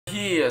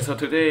Yeah, so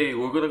today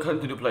we're gonna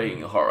continue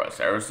playing Horus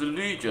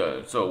Heresy.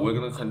 So we're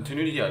gonna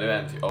continue the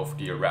advance of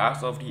the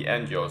Wrath of the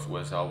Angels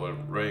with our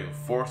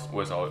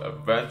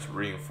advanced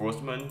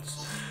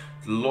reinforcements,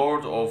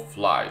 Lord of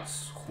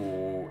Flights,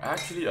 who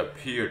actually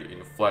appeared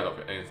in Flight of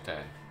the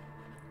Instant.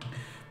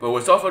 But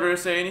without further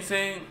say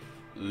anything,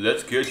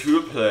 let's get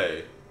to the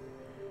play.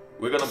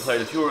 We're gonna play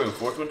the 2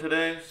 reinforcement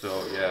today,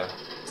 so yeah.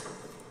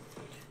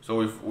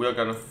 So we are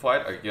gonna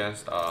fight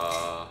against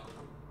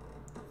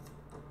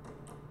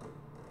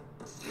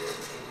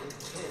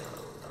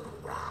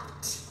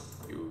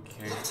you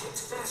can't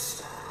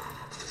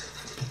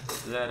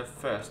let it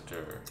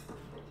faster.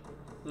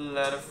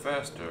 Let it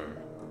faster.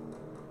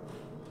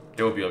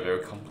 This will be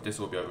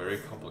a very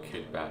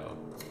complicated battle.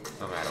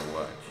 No matter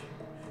what.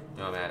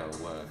 No matter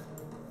what.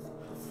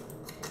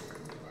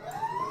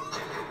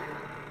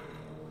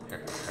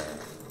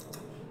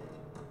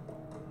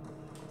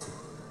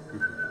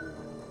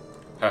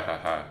 Ha ha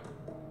ha.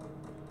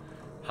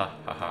 Ha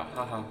ha ha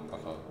ha ha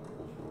ha.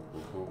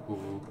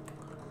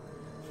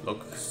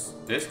 Look,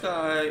 this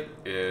guy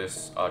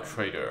is a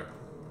trader.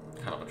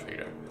 Kind of a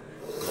trader.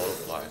 Lord of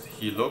Flies.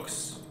 He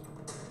looks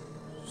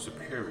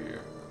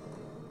superior.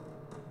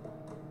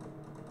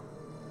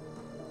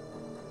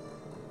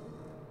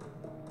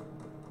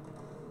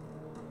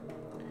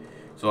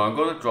 So I'm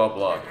gonna draw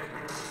blood.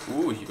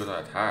 Ooh, he's gonna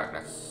attack.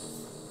 That's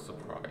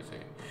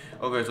surprising.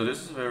 Okay, so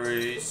this is a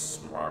very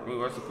smart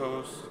move, I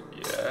suppose.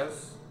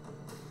 Yes.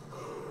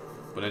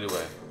 But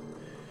anyway,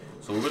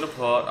 so we're gonna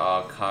put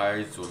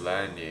Kai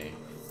Zulani.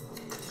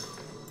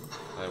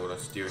 And we're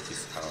gonna steal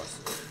his house.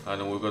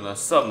 And we're gonna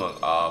summon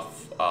a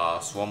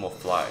swarm of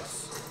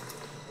flies.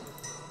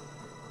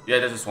 Yeah,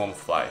 there's a swarm of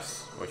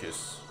flies, which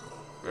is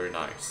very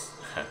nice.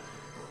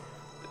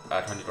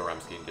 I turned the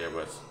ram skin there,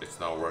 but it's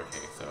not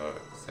working, so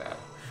sad.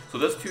 So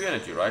that's 2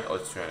 energy, right? Oh,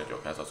 it's 2 energy.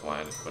 Okay, that's 1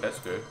 energy, but that's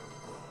good.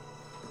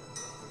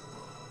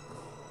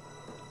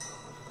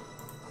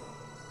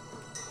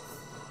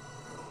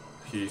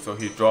 He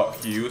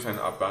used an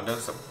abundant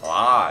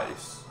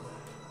supplies,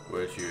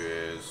 which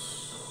is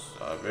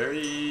a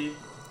very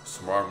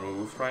smart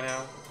move right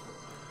now.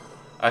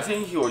 I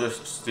think he will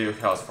just steal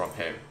health from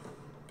him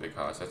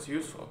because that's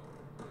useful.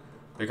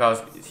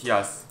 Because he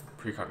has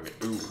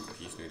precognitive. Ooh,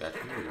 he's doing that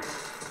too.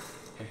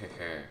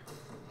 Hehehe.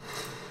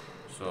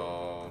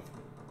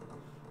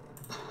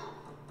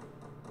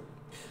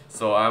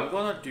 So I'm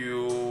gonna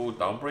do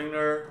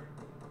Dawnbringer.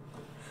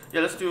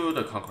 Yeah, let's do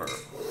the Conqueror.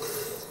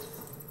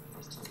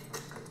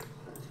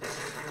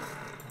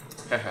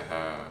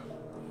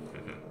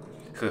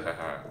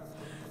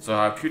 So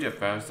I have 2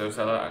 defensive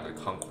satellite and a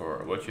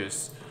Conqueror, which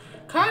is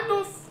kind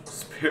of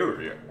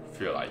superior, I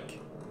feel like.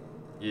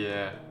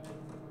 Yeah.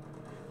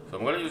 So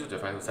I'm gonna use a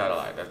defensive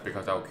satellite, that's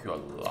because I will kill a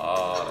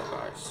lot of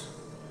guys.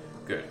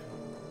 Good.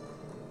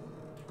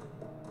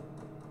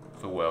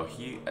 So will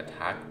he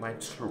attack my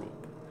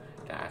troop?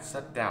 That's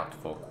a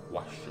doubtful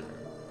question.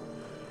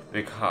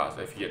 Because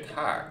if he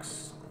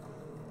attacks,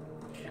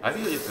 I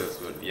think he does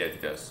good. Yeah, he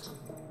does.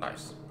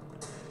 Nice.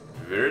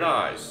 Very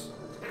nice.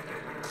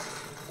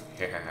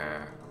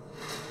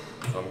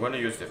 So I'm going to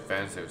use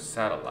defensive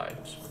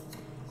satellite.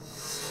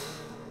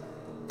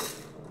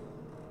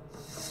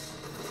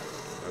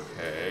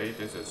 Okay,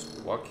 this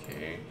is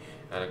working.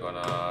 And I'm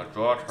gonna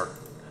draw a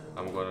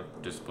I'm gonna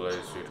display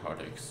 3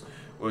 tactics,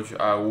 which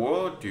I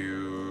will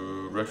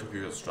do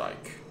Retribution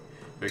Strike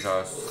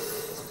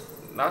because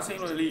nothing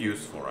really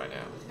useful right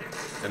now.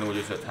 Then we'll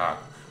just attack.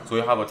 So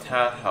we have a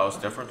 10 health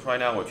difference right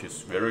now, which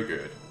is very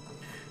good.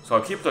 So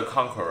I'll keep the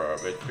Conqueror a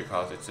bit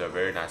because it's a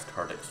very nice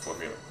tactic for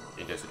me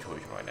in this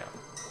situation right now.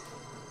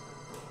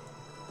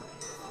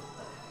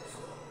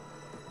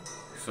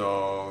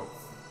 So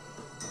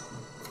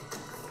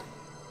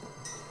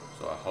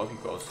I hope he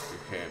goes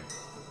to him.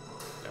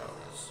 No,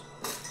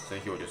 so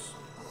he will just.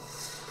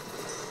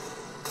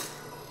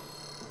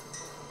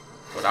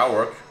 But that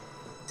works.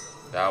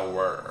 That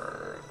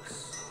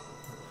works.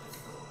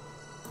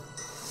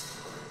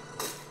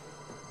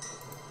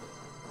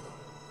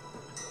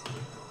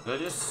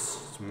 Let's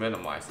just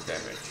minimize the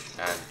damage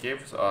and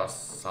give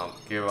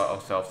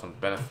ourselves some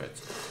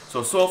benefits.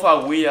 So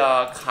far we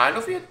are kind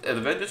of at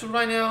advantage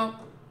right now.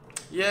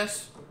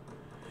 Yes.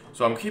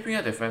 So I'm keeping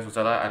a defensive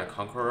satellite and a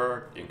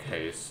Conqueror in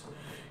case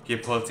he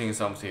puts in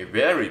something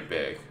very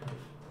big.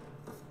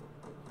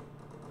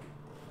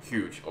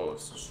 Huge or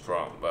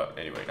strong, but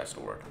anyway, that's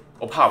the word.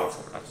 Or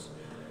powerful, that's.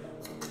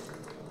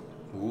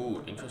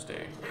 Ooh,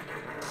 interesting.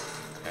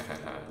 I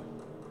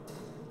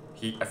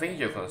think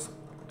he's gonna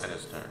end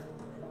his turn.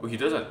 Oh, he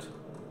doesn't.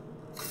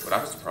 Well,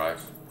 that's a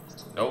surprise.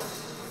 Nope.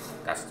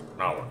 That's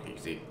not working,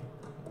 see.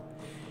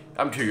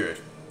 I'm too good.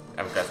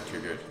 I'm guessing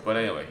too good. But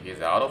anyway,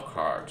 he's out of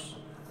cards,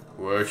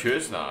 which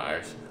is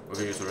nice. We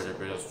can use the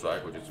Retribution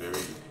Strike, which is very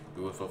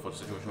useful for the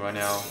situation right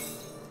now.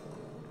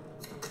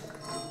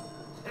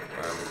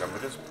 I'm gonna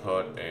just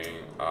put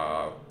in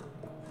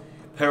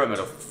Pyramid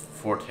of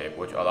Forte,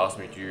 which allows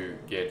me to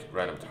get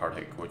random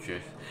tactic, which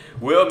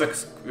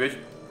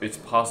it's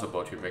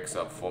possible to mix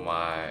up for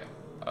my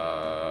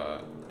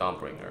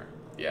Dawnbringer.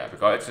 Yeah,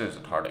 because it's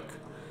a tactic.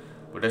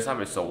 but this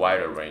time it's a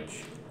wider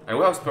range. And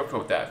we have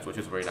spectral depth, which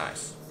is very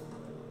nice.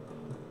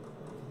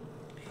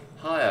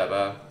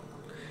 However,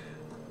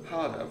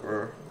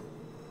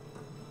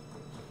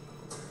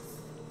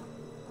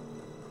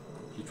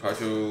 he tried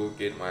to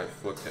get my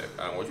foot tip,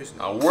 and which is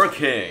not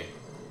working.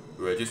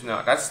 Which is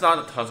not. That's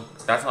not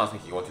something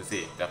he wants to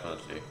see,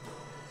 definitely.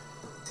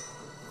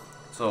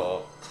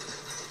 So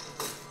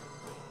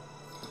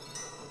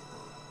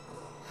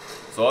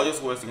I'm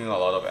just wasting a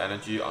lot of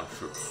energy on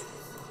troops.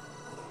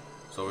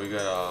 So we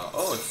get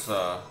oh, it's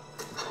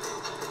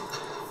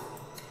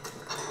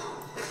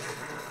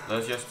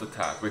let's just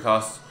attack,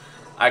 because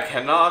I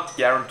cannot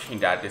guarantee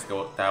that this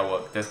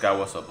guy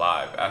will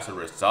survive. As a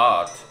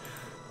result,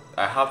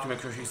 I have to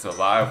make sure he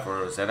survives,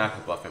 for then I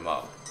can buff him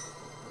up.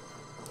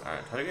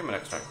 Alright, try to get him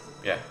next turn.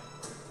 Yeah,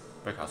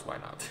 because why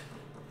not?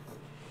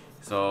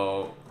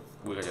 So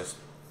we can just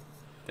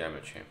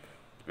damage him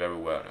very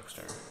well next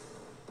turn.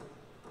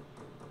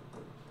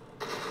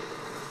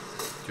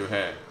 To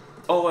him.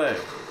 Oh wait.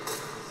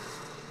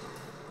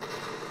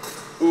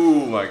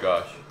 Oh my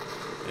gosh.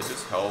 This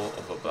is hell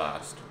of a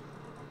blast.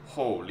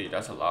 Holy,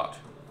 that's a lot.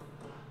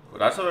 Well,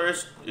 that's a very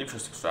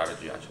interesting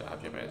strategy, actually, I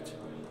have to admit.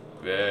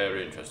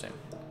 Very interesting.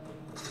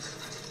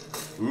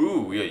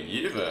 Ooh, we are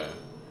even.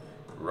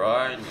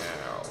 Right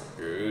now.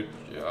 Good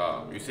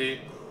job. You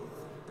see?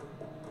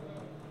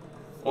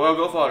 Oh, I'll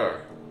go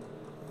further.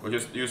 We'll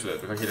just use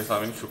it because he doesn't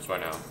have any troops right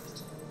now.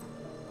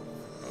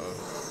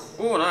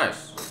 Oh,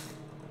 nice.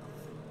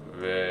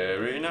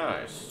 Very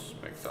nice.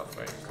 Makes that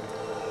face.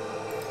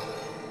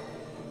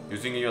 You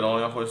think you're the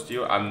only one for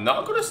steal? I'm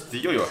not gonna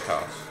steal your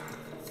house.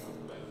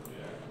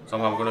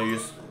 Somehow I'm gonna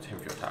use him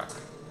to attack.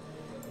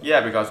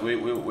 Yeah, because we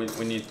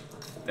need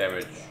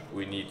damage.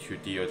 We need to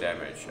deal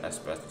damage as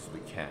best as we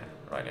can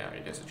right now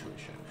in this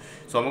situation.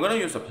 So I'm gonna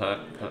use the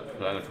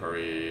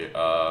planetary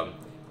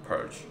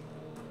purge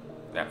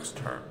next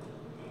turn,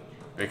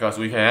 because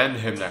we can end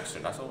him next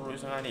turn. That's the only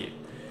reason I need.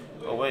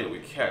 Oh wait, we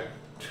can't.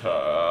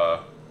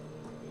 But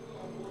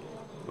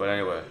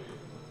anyway.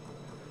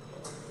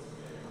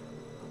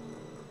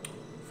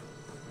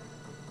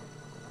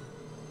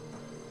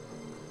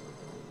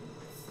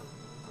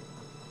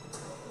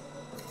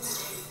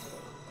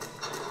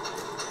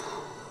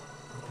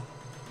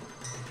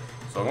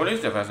 So I'm gonna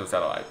use defensive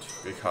satellite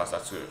because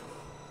that's good.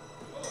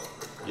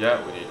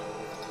 Yeah, we need it.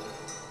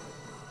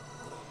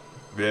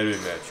 Very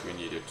much we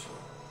need it.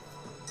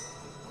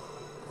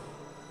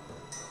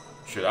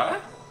 Should I?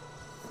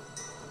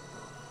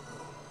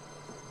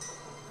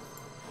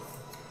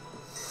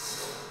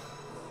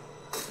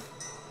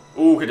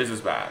 Ooh, okay, this is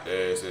bad.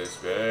 This is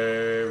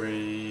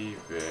very,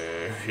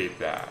 very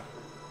bad.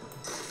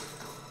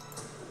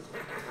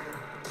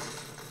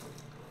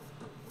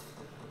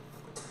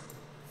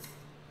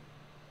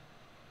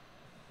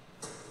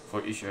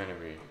 For each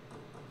enemy.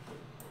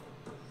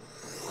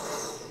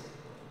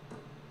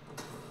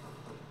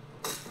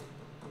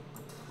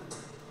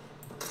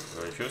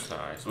 Which is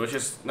nice. Which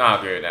is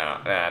not good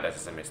now. Nah,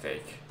 that's a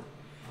mistake.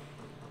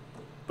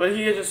 But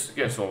he just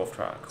gets off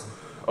track.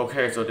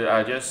 Okay, so did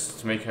I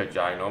just make a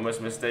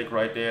ginormous mistake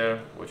right there?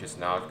 Which is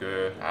not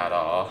good at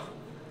all.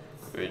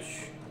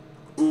 Which...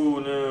 Ooh,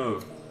 no.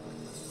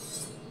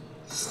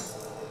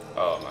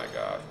 Oh my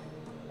god.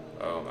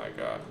 Oh my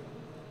god.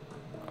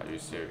 Are you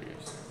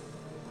serious?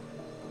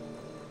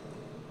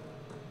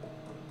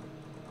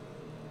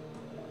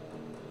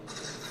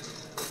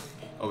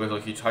 Okay, so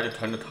he tried to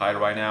turn the tide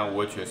right now,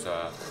 which is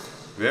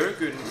very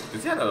good.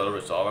 Does he have another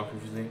resolve? I'm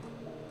confusing.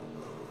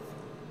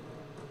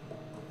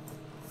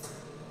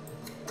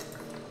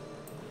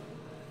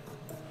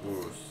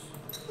 Horus.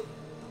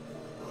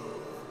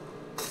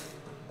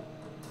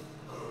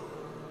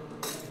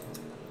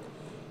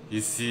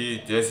 You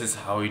see, this is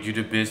how we do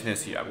the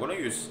business here. I'm gonna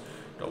use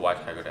the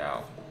white tiger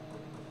now.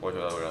 What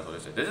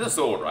is it? This is a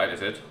sword, right?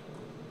 Is it?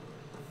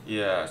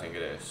 Yeah, I think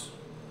it is.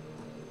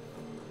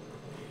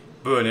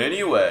 But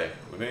anyway,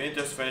 we may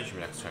just finish him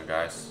next turn,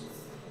 guys.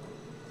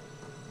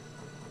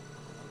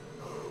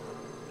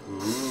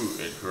 Ooh,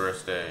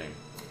 interesting.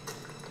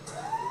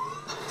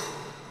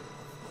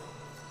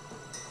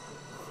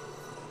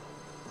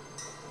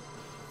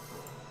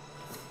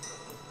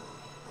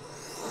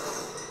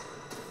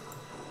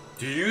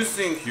 Do you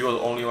think you're the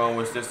only one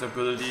with these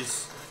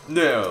abilities?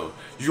 No,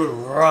 you're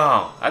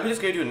wrong. I can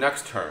just get you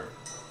next turn.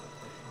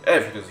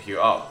 If he doesn't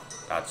heal up,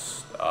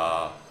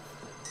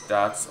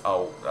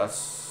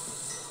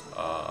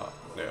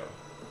 no.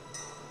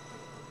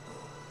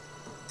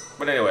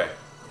 But anyway,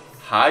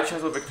 high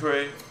chance of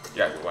victory.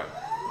 Yeah, we won.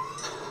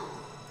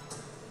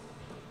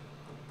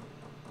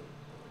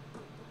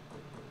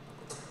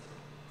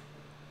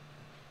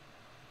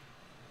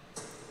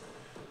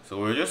 So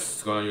we're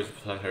just gonna use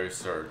planetary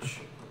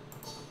surge.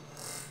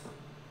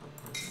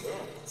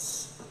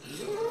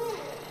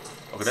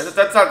 Okay,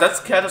 that's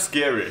kind of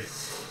scary.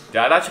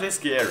 That's actually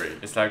scary.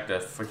 It's like the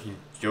freaking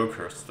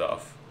Joker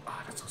stuff.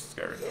 Ah, that's so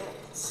scary.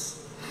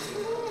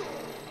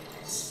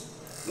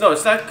 No,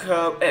 it's like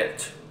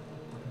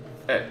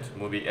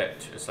movie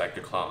It. It's like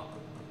the clown.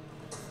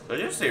 So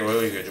just see what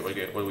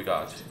we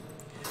got.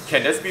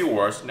 Can this be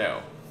worse?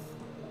 No.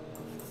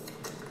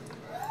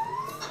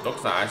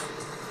 Looks nice.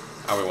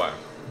 And we won.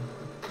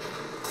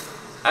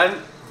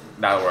 And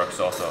that works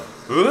also.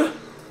 Huh?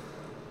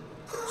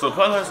 So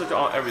Planet switch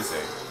on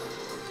everything.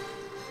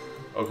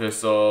 Okay,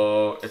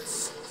 so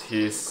it's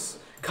his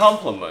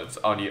compliments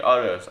on the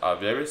others are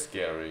very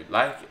scary,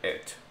 like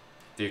it.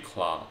 The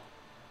clown.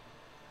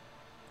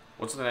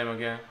 What's the name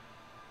again?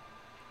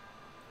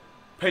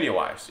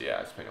 Pennywise.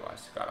 Yeah, it's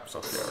Pennywise. God, I'm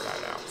so scared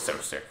right now. So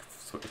sick.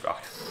 So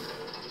God.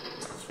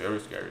 That's very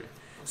scary.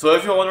 So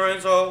if you're wondering,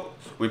 so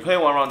we play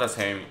one round the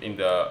same in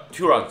the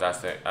 2 rounds as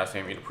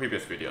same in the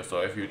previous video. So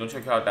if you don't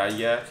check out that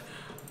yet,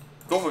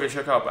 don't forget to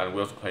check out, and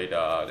we also play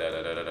the.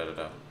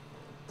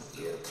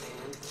 You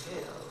can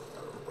kill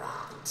the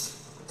rot.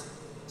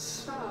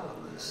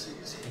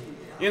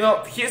 You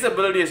know, his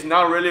ability is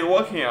not really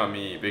working on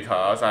me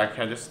because I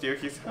can just steal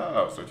his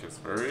health, which is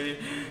very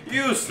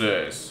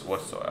useless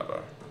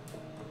whatsoever.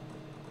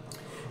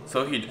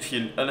 So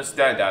he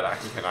understands that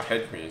he cannot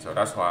hit me, so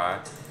that's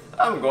why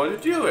I'm going to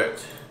do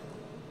it.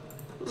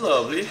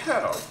 Lovely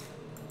health,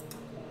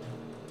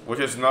 which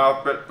is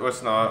not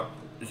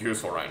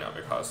useful right now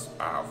because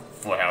I have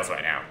full health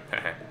right now.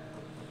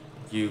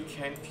 You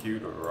can't kill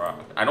the rock.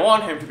 I don't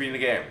want him to be in the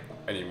game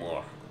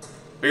anymore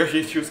because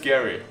he's too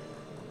scary.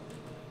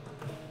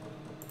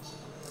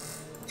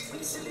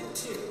 We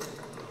salute you.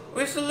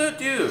 We salute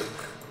you,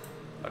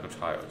 like a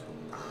child.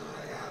 I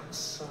am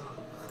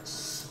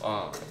Samus.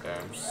 Oh,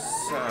 damn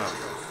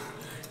Samus.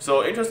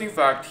 So interesting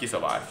fact, he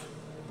survived.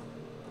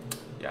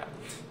 Yeah,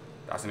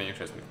 that's an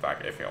interesting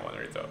fact if you're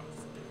wondering though.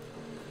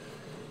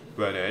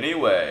 But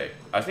anyway,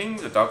 I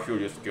think the Dark Fury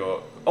just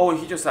go. Oh,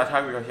 he just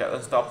attacked because he had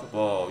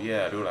unstoppable.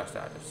 Yeah, I realized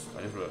that.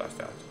 I just realized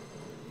that.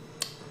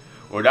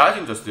 Well, that's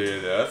interesting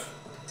enough.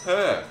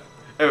 Huh.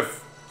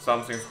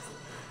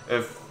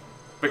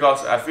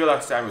 Because I feel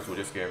like Samus will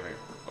just give me.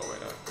 Oh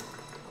wait, no.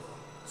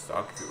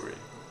 Dark Fury.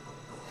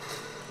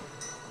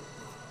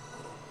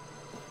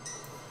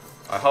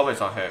 I hope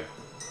it's on him.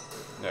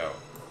 No.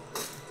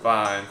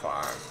 Fine.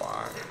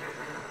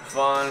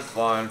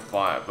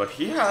 But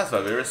he has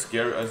a very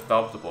scary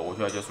unstoppable, which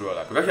I just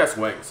realized. Because he has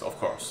wings, of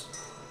course.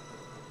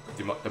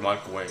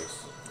 Demonic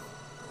wings.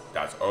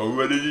 That's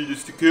already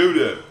just to kill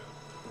them.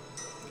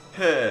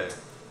 Hey.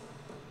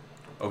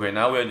 Okay,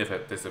 now we're in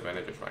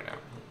disadvantages right now.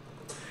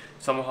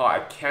 Somehow I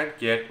can't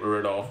get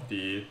rid of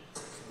the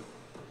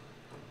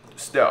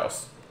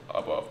stealth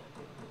above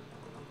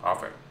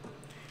often.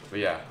 But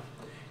yeah,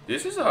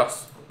 this is a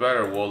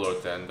better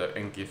warlord than the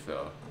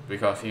Ingitha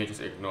because he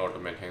just ignored the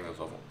maintenance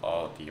of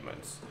all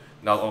demons.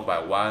 Not only by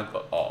one,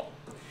 but all.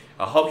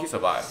 I hope he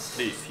survives.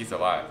 Please, he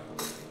survived.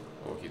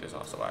 Oh, he does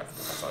not survive.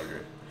 That's all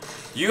good.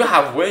 You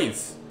have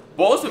wings!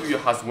 Both of you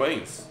has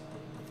wings!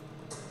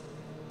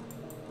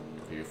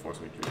 You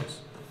forced me to do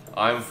this.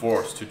 I'm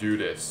forced to do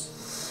this.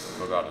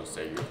 For God's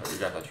sake, you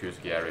guys are too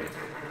scary.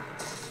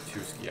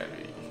 Too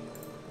scary.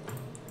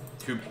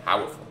 Too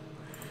powerful.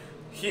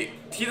 He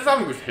doesn't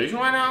have a mutation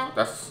right now?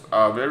 That's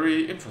a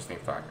very interesting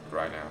fact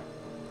right now.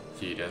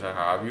 He doesn't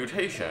have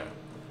mutation.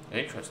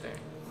 Interesting.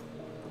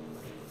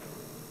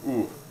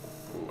 Ooh,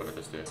 what did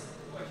this do?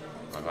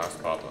 My last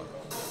problem.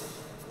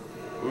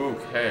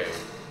 Okay,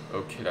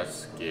 that's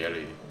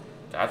scary.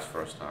 That's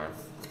first time.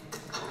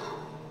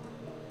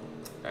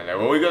 And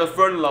then we got a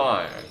front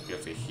line. You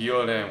have to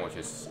heal them, which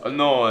is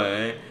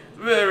annoying.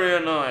 Very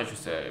annoying, I should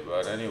say.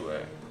 But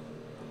anyway.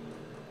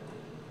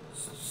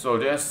 So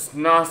there's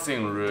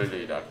nothing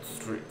really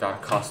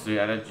that costs the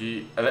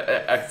energy,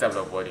 except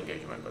avoid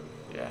engagement. But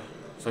yeah.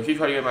 So he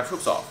tried to get my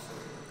troops off,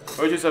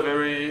 which is a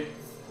very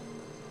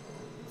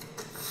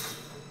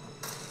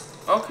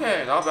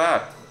okay, not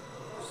bad.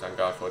 Thank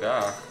God for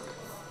that.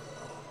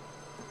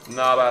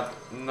 Not bad.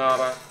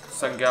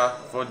 Thank God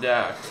for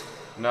that.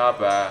 Not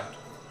bad.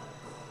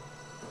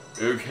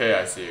 Okay,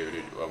 I see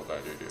what I'm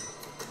gonna do.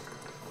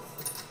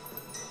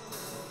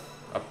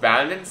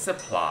 Abandoned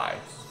supplies.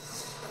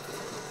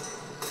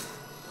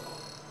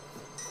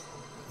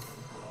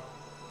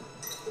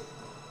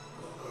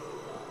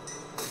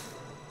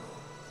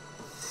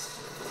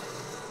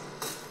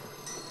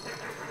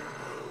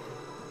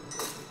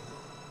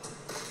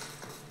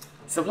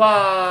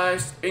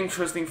 Supplies!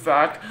 Interesting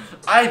fact.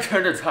 I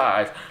turned the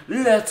tide.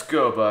 Let's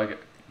go, bug.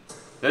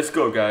 Let's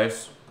go,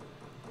 guys.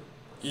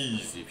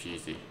 Easy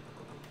peasy.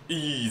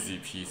 Easy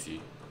peasy.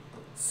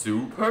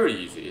 Super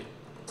easy.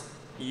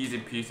 Easy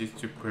peasy,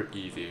 super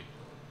easy.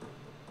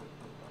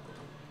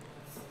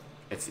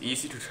 It's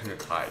easy to turn the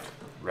tide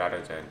rather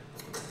than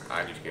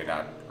I need to get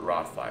that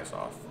rod flies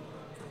off,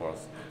 of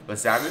course. But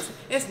Samus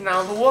is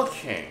not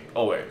working.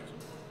 Oh wait.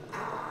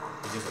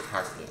 He just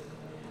attacked me.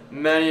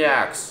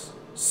 Maniacs.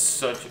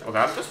 Okay,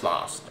 I just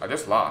lost.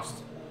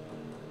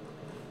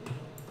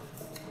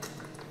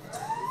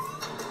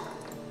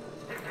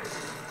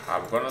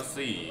 I'm gonna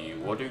see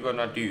what you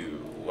gonna do.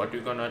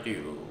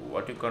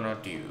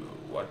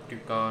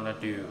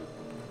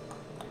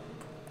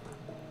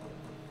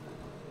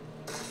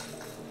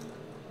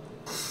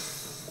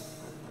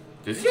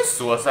 Did he just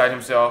suicide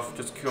himself?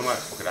 Just kill my.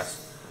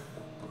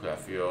 Okay, I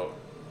feel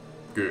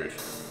good.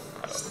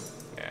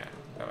 Yeah,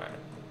 no matter.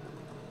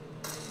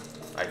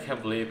 I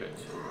can't believe it.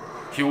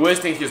 He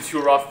wasting his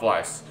 2 rod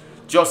flies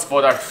just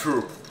for that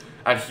troop,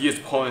 and he is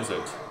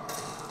poisoned.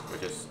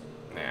 Which is,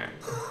 nah.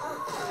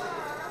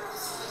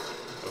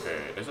 Okay,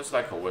 this is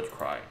like a witch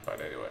cry,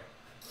 but anyway.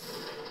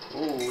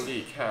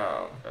 Holy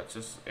cow, that's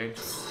just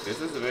interesting.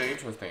 This is very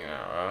interesting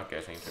now,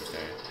 gets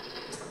interesting.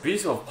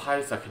 Beast of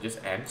Pies that can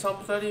just end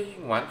somebody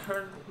in 1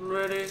 turn,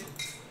 really?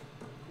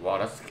 Wow,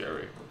 that's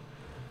scary.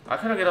 I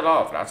cannot get it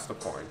off, that's the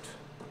point.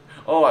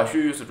 Oh, I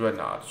should use the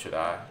Dreadnought, should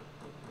I?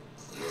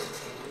 You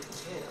can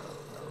kill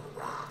the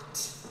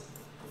rot.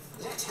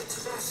 Let it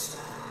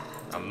fester.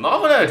 I'm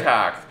not gonna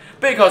attack,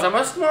 because I'm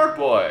a smart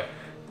boy.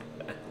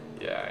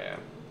 Yeah, I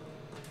am.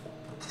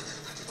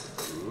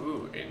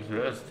 Ooh,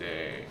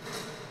 interesting.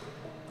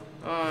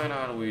 Why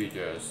not we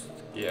just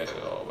get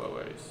it over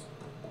with?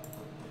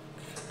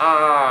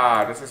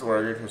 Ah, this is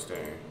very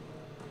interesting.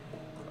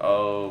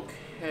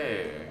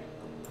 Okay.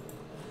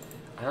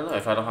 I don't know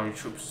if I don't have any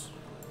troops.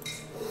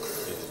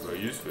 This is very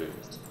useful.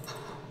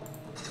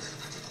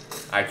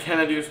 I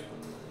cannot use.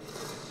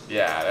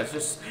 Yeah, let's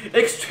just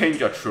exchange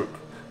your troop.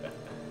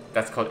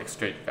 That's called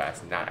exchange,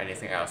 guys, not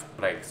anything else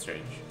but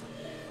exchange.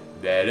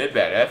 Very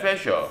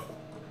beneficial.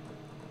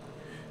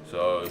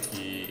 So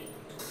he.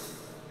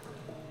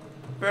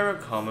 Very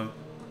common.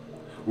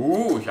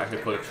 Ooh, he actually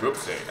put the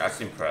troops in. That's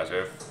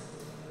impressive.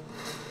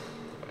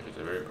 Which is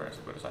very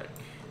impressive, but it's like.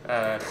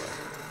 Anyway.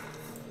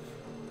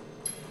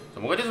 So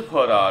I'm going to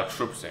put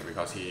troops in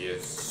because he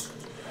is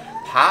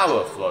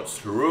powerful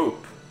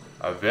troop.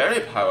 A very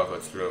powerful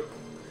troop.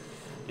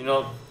 You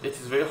know, it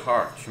is very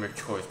hard to make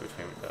choice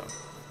between them.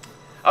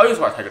 I'll use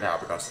my Tiger Tower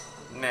because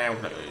nah,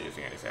 we're not really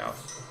using anything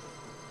else.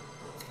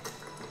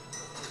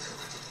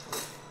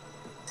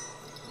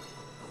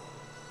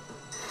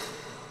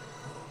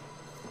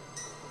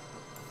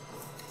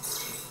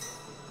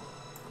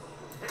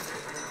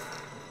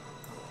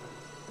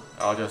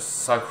 I'll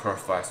just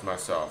sacrifice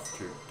myself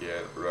to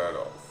get rid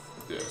of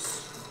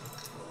this.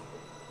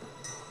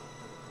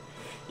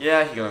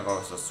 Yeah, he's gonna go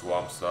with the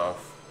swamp stuff.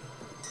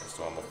 The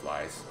swamp of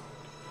flies.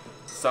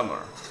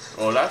 Summer.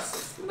 Well,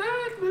 that's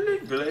not really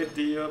a good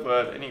idea,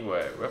 but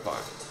anyway, we're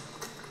fine.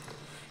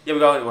 Yeah,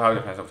 we'll have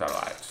defensive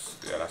satellites.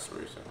 Yeah, that's the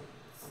reason.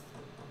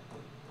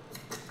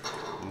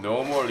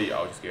 Normally,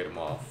 I'll just get them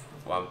off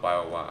one by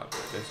one.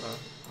 This one.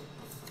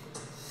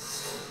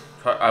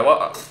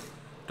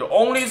 The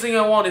only thing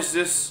I want is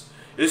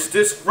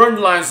this front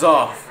lines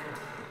off.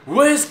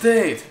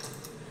 Wasted.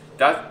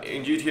 That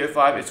in GTA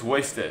 5 it's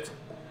wasted.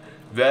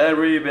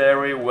 Very,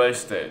 very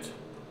wasted.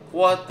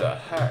 What the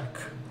heck?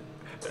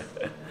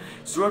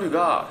 Swear to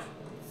God.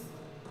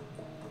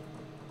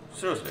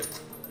 Seriously.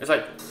 It's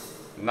like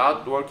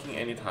not working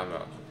any time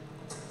out.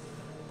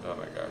 Oh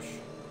my gosh.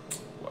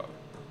 Wow.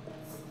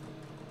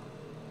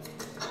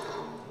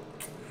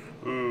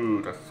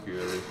 Ooh, that's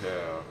scary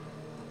hell.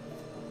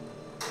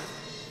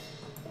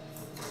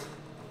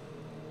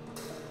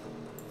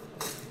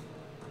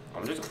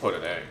 I'm just gonna put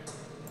it in.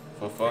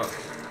 For fun.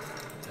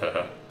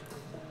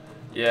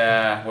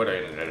 Yeah, we're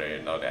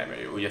doing no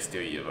damage. We are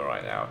still evil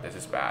right now. This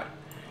is bad.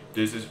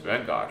 This is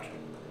Vanguard.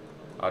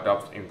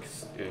 Adopt in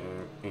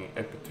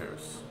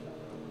Impetus.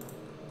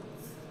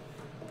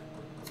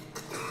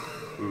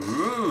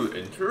 Ooh,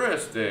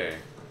 interesting.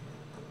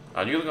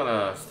 Are you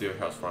gonna steal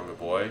health from your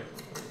boy?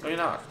 No, you're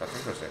not. That's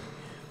interesting.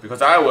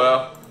 Because I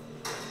will.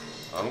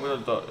 I'm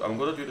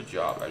gonna do the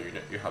job that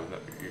you have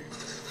not.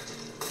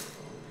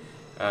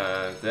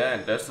 And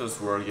then this is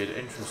where it gets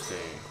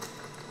interesting.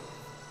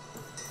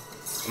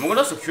 I'm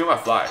gonna secure my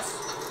flies.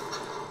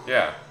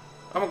 Yeah,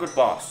 I'm a good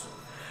boss.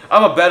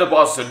 I'm a better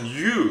boss than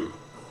you.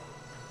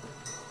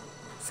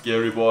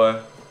 Scary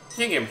boy.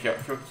 He can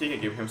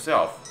give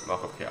himself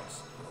Mark of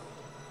Chaos.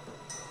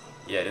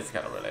 Yeah, this is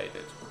kind of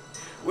related.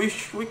 We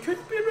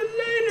could be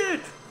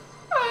related.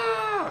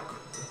 Ah!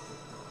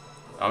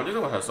 I'm just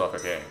gonna have stuff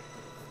again.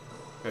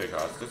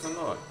 Because this is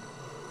annoying.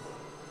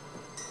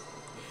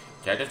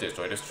 Can I just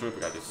destroy this troop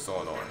because it's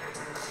so annoying?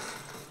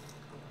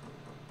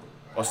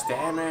 What's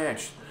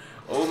damage?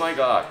 Oh my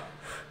god.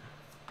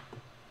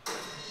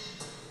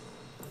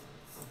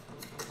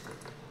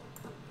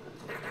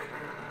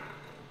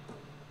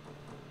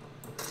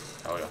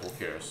 Oh yeah, who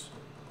cares?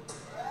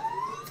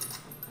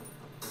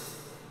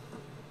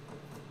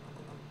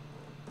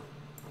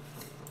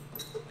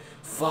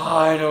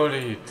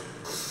 Finally!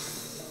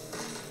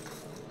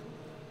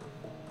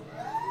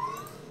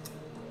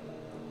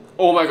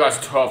 Oh my gosh,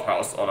 12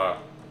 health on a...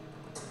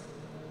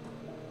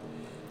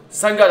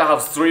 Thank God I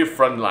have 3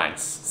 front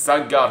lines.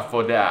 Thank God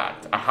for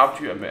that. I have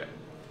to admit.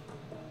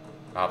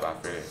 How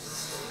about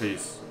this?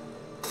 Please.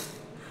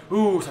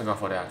 Ooh, thank God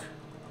for that.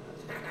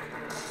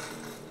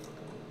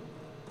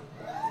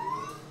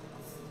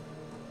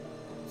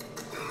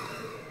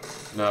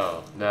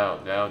 No,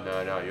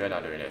 you're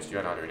not doing this.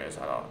 You're not doing this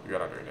at all. You're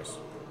not doing this.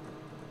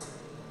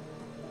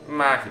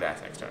 Mark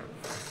that next turn.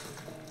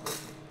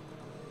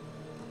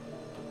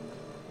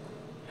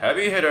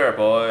 Heavy hitter,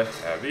 boy.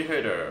 Heavy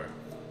hitter.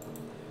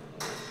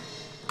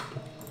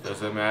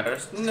 Does it matter?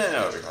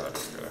 No, because I'm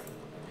just good.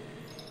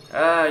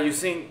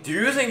 Do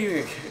you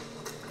think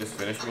just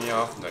finish me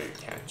off? No, you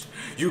can't.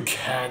 You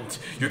can't.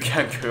 You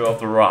can't kill off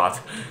the rot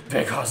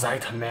because I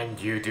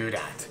command you do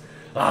that.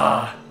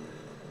 Ah,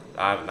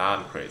 now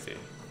I'm crazy.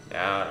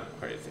 Now I'm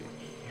crazy.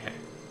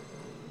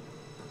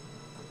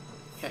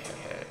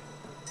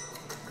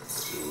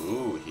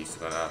 Ooh, he's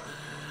gonna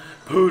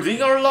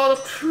putting a lot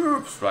of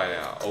troops right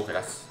now. Okay,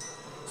 that's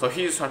so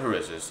he's trying to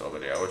resist over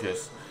there, which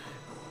is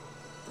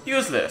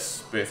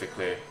useless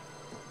basically.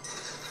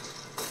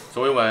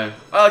 So we win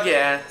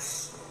again.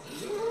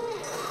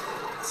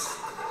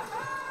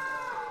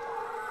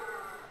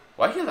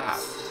 Why he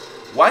laugh?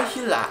 Why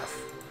he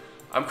laugh?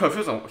 I'm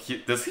confused on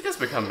does he just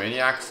become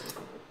maniacs?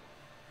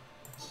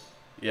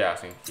 Yeah, I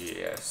think he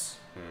is.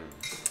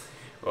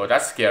 Well,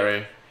 that's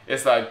scary.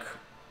 It's like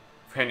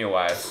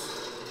Pennywise,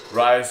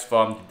 rise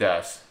from the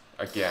death.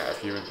 Again,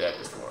 I've even dead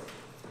before.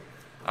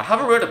 I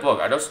haven't read the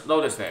book. I just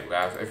know this name,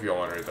 guys. If you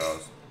want to read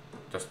those,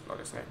 just know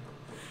this name.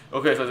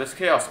 Okay, so this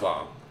Chaos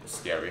Bomb is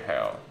scary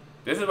hell.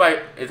 This is why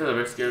it's a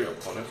very scary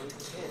opponent.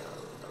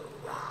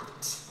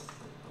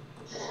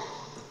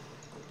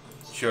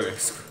 Sure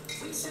is.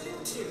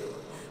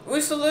 We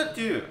salute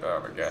you. Oh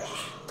my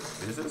gosh,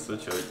 this is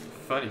such a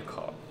funny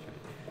call.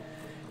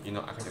 You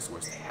know, I can just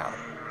waste hell.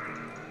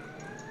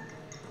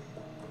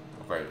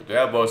 Okay, they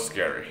are both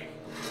scary.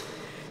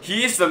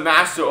 He is the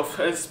master of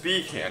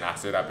unspeaking, and I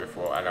said that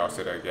before, and I'll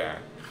say it again.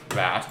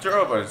 Master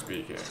of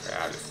unspeaking.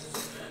 And I just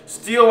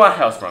steal one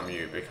health from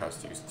you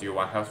because you steal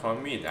one health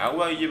from me. Now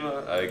we're even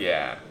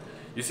again.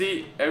 You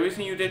see,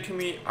 everything you did to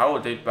me, I will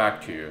do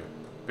back to you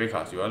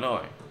because you're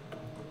annoying.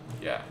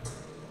 Yeah.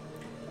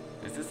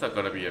 This is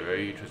gonna be a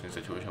very interesting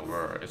situation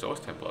where it's always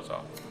 10 plus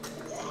off.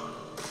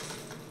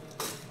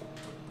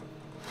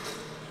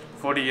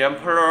 For the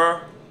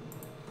Emperor,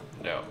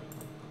 no.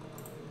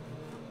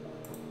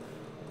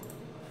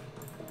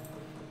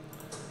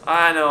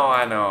 I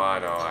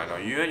know.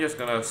 You're just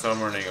gonna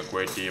summoning a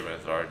great demon,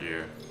 aren't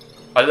you?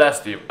 A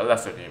lesser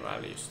demon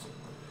at least.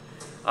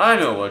 I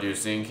know what you're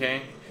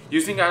thinking.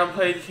 You think I don't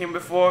played him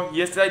before?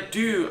 Yes, I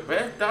do.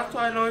 Well, that's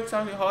why I know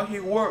exactly how he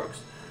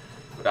works.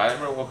 But that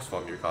never works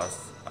for me because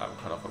I'm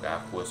kind of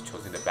forgot who was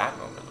choosing the bad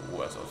moment who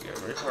was associated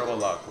very terrible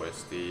luck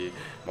with the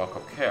Mark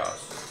of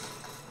Chaos.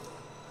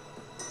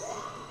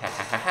 Ha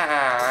ha ha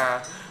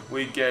ha!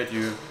 We get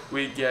you,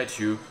 we get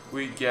you,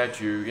 we get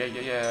you,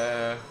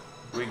 yeah.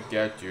 We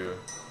get you,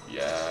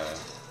 yeah.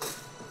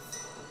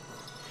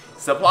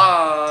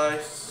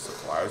 Supplies!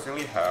 Supplies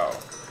only hell.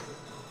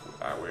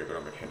 And we're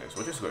gonna maintain this,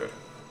 which is good.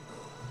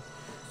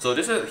 So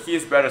this is, he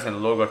is better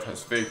than Logo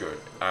Transfigured,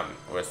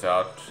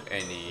 without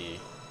any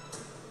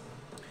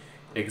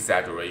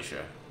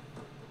exaggeration.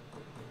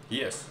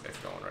 He is,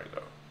 if don't right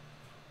though.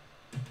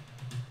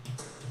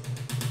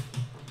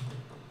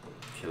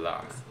 He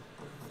laughs.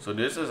 So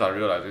this is, I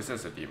realize this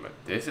is a demon.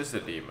 This is a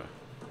demon.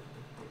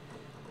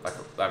 Like,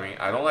 I mean,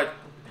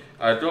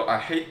 I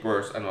hate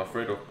birds. I'm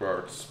afraid of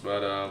birds.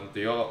 But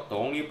the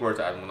only bird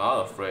that I'm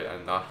not afraid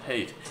and not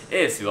hate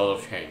is the Lord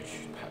of Change.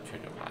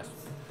 Change of past.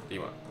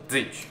 Demon.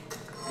 Zinch.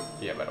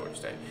 Yeah, better what you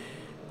say.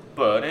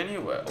 But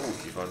anyway, oh,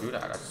 he's gonna do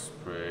that. That's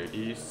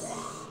pretty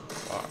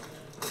smart,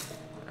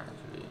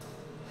 actually.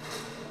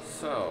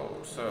 So.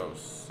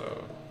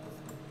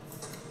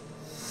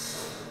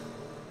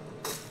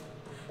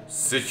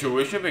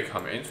 Situation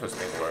become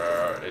interesting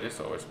where it is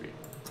always be.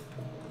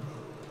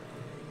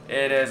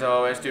 It is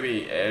always to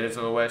be. It is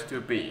always to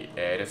be.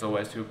 It is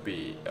always to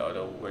be.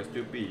 Always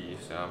to be.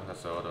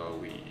 Sometimes for the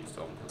we.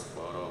 Sometimes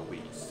for the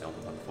we.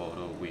 Sometimes for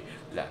the we.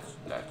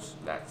 Let's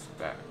back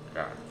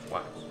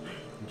once.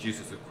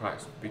 Jesus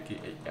Christ.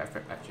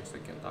 BKAF just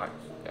again life.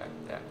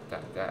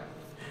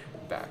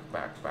 That.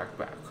 Back.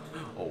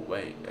 Oh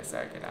wait a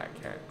second. I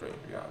can't drink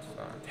because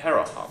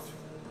Terror Hunt.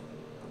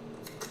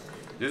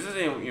 This is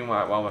in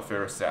one of my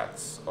favorite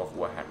sets of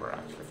Warhammer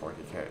actually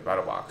 40k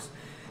Battle Box.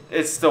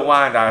 It's the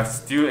one that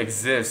still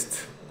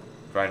exists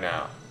right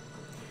now.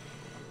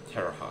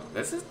 Terror Hunt.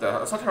 This is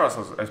the Terror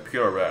Hunt is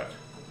pure red,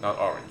 not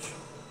orange.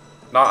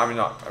 Let me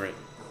look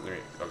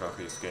at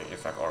his skin.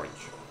 It's like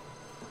orange.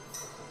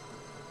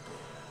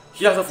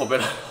 He has a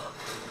forbidden.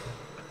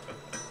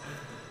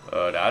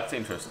 That's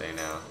interesting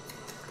now.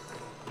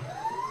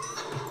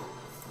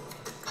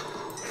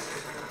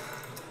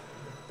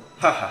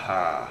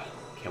 Ha.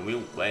 Can we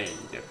win?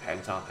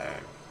 Depends on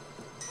him.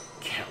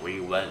 Can we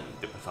win?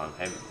 Depends on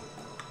him.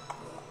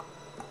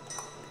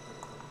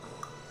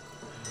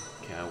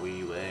 Can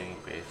we win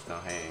based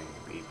on him?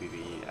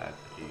 BBB at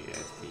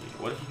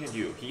GST. What he can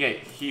do? He can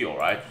heal,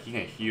 right? He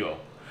can heal.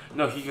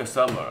 No, he can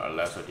summon a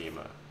lesser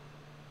demon.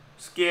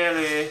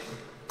 Scary.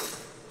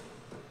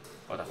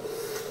 Oh, that's...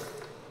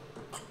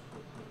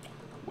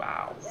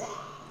 Wow.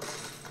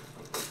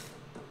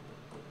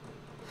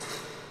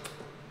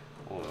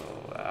 Oh,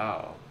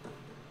 wow.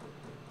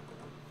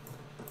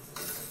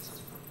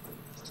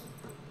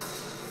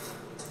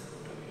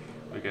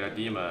 We get a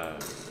demon.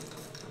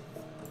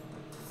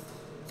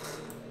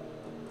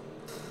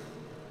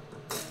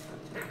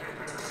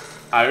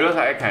 I realized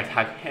I can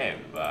attack him,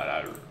 but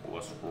I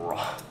was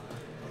wrong.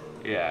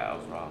 Yeah, I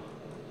was wrong.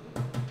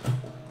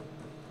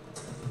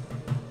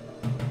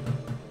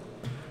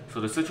 So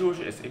the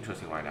situation is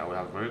interesting right now. We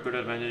have very good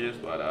advantages,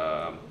 but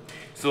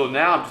so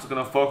now I'm just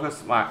gonna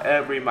focus my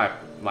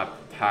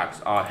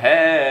attacks on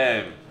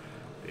him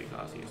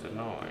because he's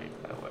annoying.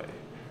 By the way,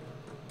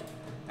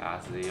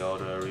 that's the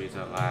other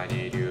reason I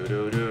need you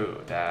to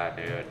do that,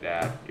 do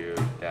that, do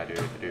that,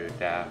 do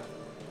that.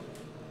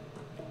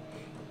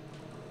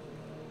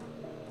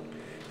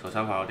 So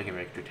somehow they can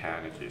make it to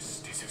 10.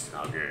 This is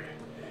not good.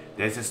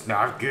 This is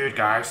not good,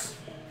 guys.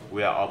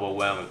 We are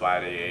overwhelmed by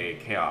the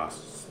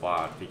chaos.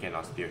 But he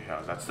cannot steal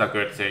health. That's a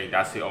good thing.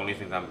 That's the only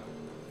thing I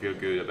feel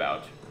good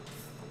about.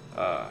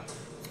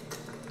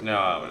 No,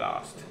 I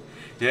lost.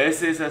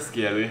 This is a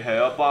scary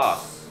hell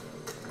boss.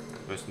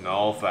 With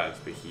no offense,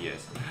 but he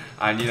is.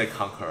 I need a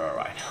conqueror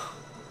right now.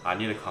 I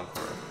need a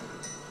conqueror.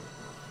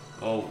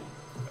 Oh.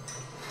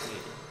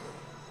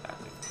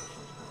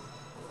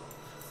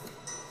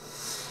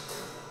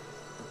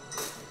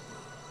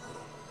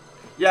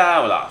 Yeah,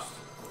 I lost.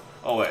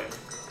 Oh wait,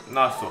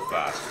 not so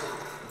fast.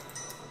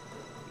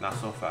 Not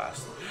so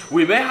fast.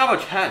 We may have a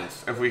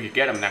chance if we could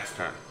get him next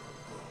turn.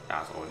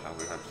 That's all we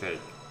have to take.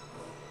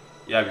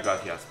 Yeah,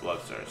 because he has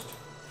Bloodthirst.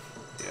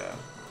 Yeah.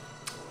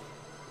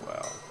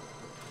 Well.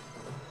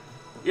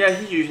 Yeah,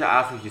 he used that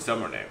after his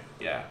summer name.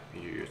 Yeah,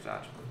 he used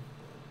that.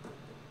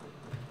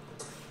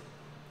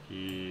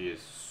 He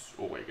is.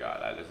 Oh my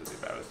god, this is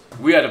embarrassing.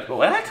 We are the.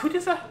 What? Who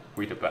did that?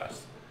 We the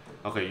best.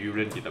 Okay, you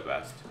really did the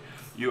best.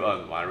 You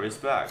earn my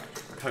respect.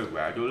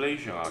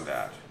 Congratulations on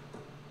that.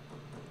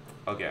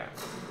 Okay.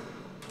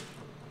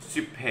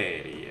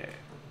 Superior.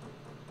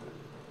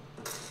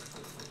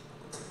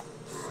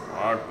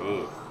 Smart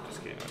move.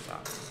 Just kidding, that's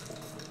not.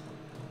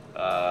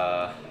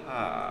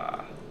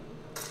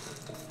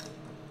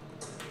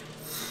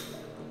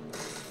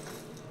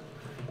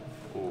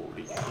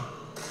 Holy cow.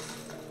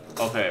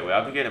 Okay, we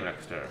have to get him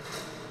next turn.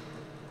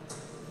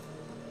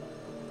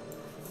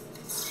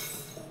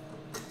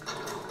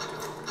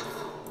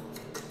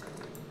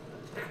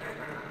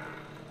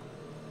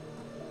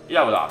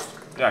 Yeah, we lost.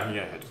 Yeah, he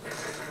got hit.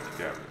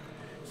 Yeah.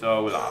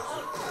 So we lost.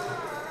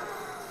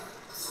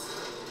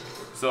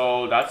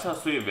 So that's a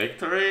 3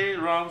 victory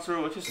round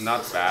through, which is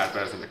not bad,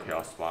 better than the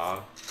chaos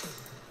spawn.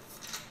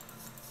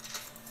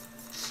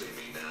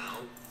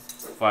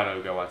 Finally,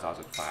 we got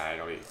 1,000.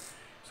 Finally.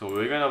 So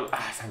we're gonna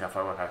thank God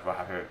for what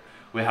happened.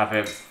 We have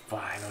him.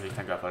 Finally,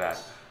 thank God for that.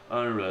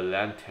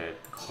 Unrelented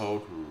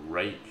cold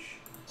rage.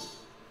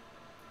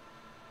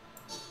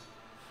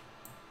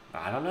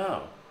 I don't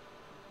know.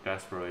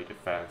 Desperate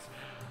defense.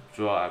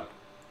 Draw up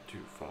to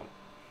from.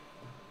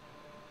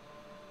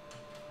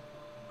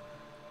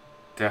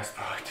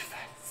 Desperate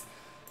defense.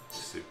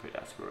 Super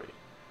desperate.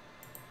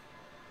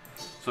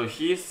 So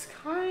he's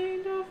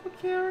kind of a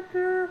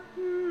character.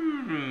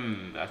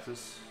 That's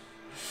just.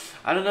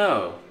 I don't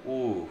know.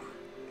 Ooh.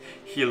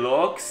 He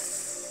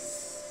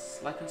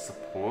looks like a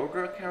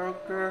supporter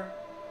character.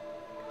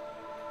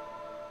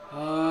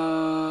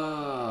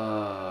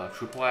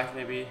 Troop wise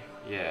maybe?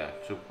 Yeah,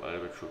 troop, a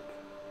little bit troop.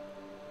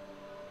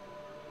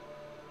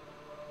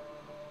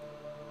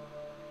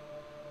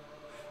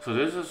 So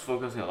this is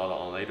focusing a lot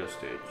on later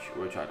stage,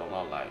 which I do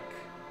not like.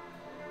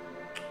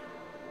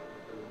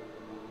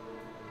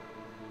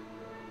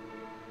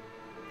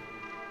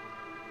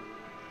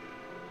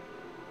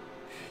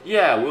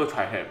 Yeah, we'll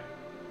try him.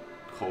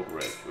 Cold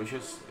Rage, which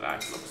is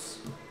nice looks.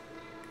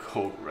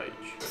 Cold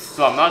Rage.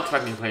 So I'm not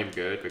expecting to play him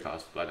good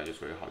because Blood is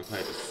very hard to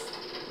play this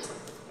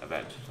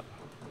event somehow.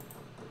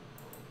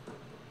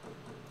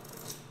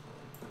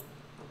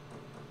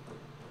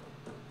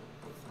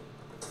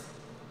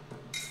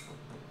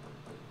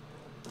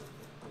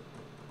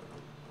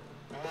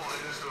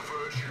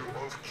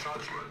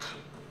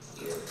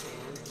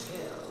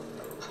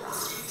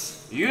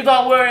 You're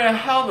not wearing a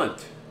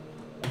helmet.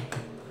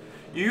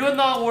 You're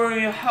not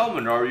wearing a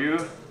helmet, are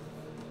you?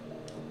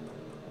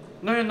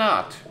 No, you're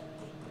not.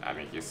 I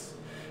mean, he's.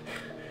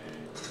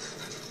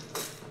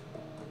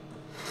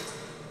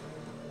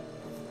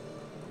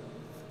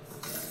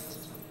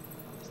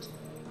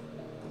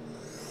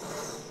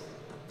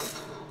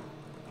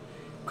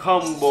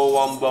 Combo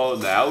wombo.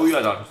 Now we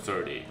are down to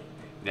 30.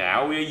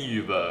 Now we're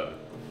evil.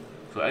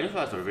 So any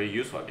flags are very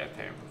useful against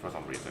him for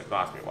some reason. Don't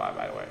ask me why,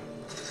 by the way.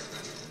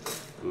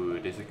 Ooh,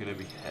 this is gonna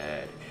be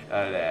head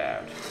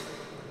allowed.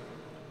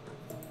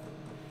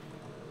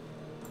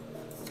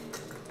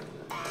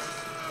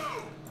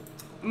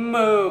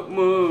 Moo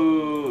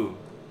moo.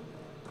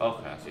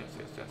 Okay, I see.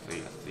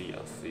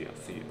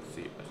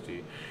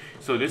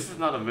 So this is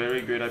not a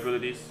very great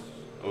ability.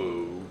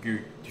 Oh,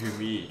 good to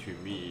me.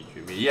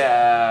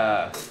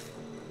 Yeah.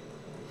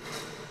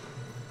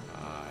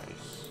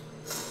 Nice.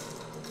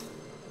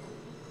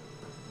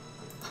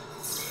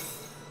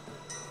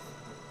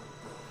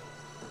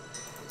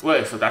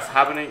 Wait, so that's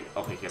happening?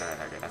 Okay,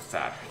 that's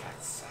sad.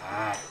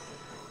 Sad.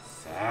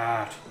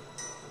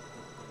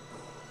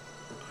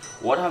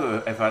 What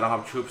happens if I don't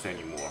have troops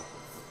anymore?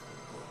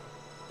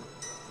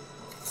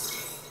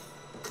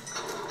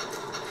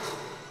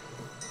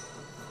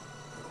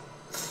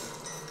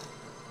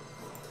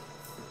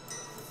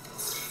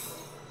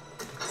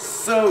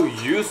 so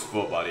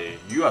useful, buddy.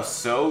 You are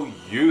so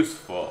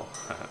useful.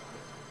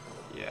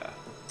 Yeah.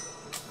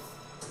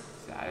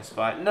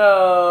 Satisfied? No!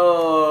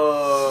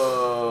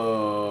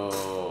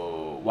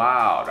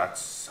 Wow,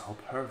 that's so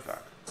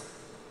perfect.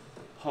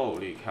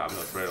 Holy cow, I'm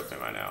not afraid of him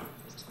right now.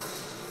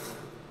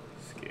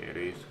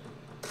 Scary.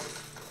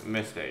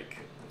 Mistake.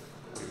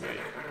 We made.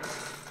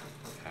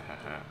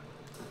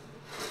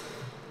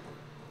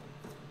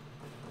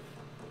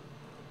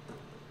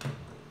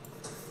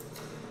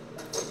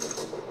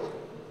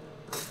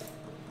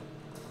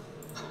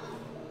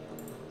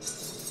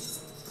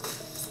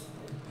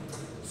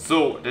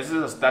 So that's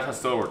a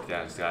sword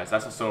dance, guys.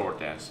 That's a sword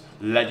dance.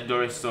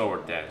 Legendary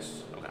sword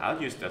dance. Okay,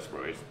 I'll use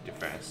Desperate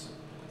Defense.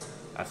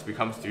 That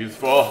becomes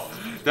useful.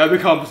 That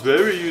becomes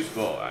very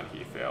useful, and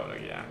he failed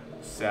again.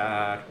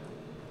 Sad,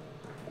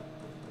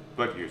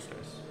 but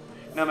useless.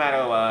 No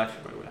matter what,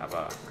 we have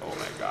a. Oh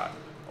my god.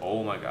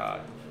 Oh my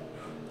god.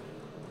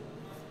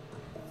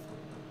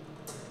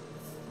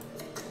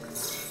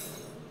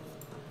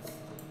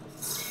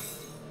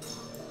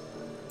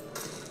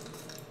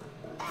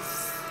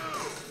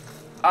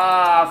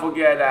 Ah,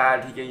 forget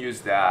that. He can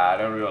use that. I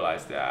don't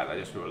realize that. I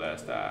just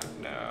realized that.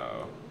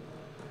 No.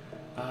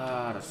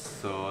 Ah, that's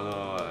so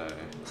annoying.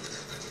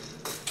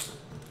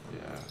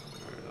 Yeah,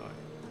 very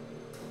annoying.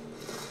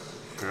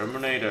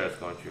 Terminator is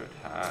going to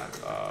attack.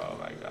 Oh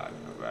my god,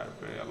 I'm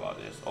very about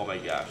this. Oh my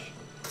gosh.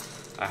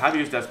 I have to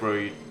use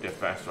Desperate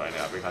Defense right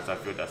now because I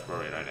feel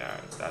desperate right now.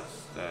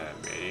 That's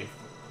me.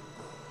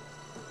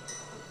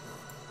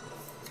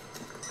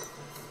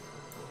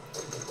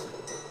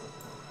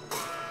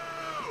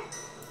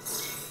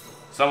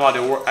 Somehow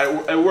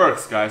it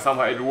works, guys.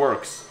 Somehow it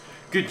works.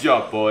 Good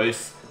job,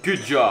 boys.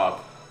 Good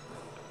job.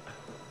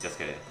 Just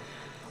kidding.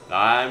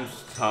 Now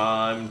it's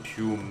time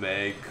to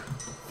make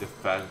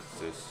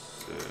defenses.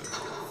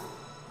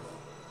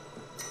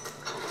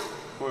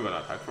 Who are we gonna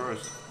attack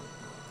first?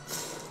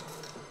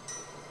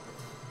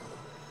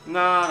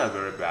 Not a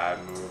very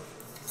bad move.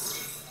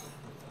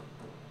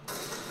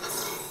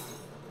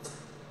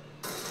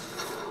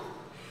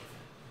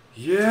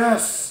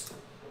 Yes!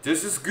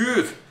 This is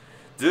good!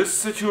 This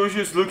situation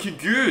is looking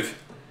good!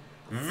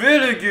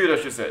 Very good,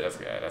 I should say. That's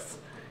good. That's.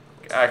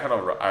 I kind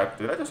of.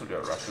 Did I just do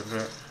a rush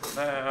there?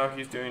 No,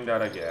 he's doing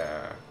that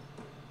again.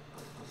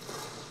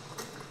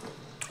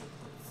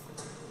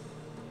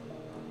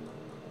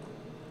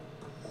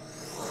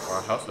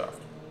 One house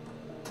left.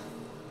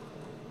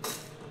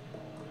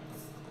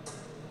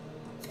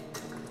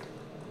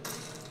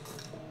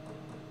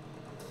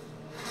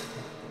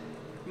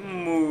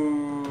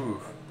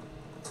 Move.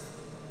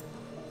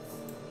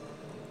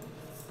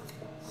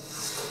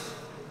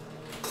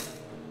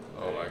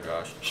 Oh my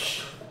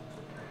gosh.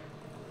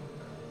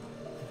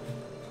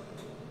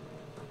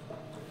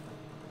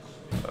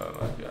 Oh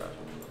my god.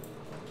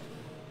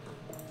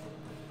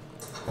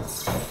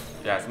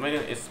 Yeah, it's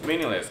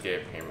meaningless.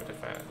 Gave him a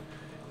defense.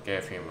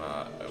 Gave him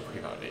a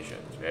precognition.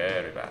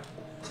 Very bad.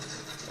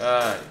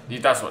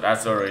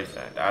 That's the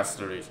reason. That's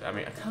the reason. I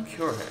mean, I can't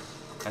cure him.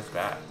 That's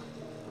bad.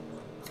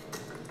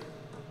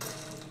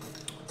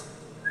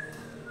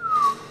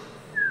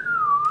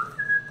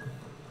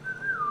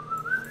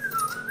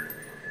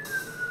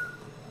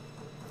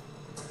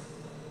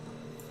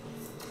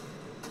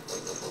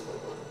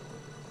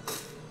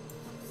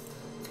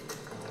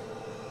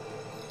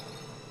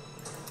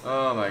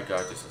 Oh my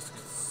god, this is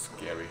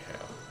scary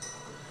hell.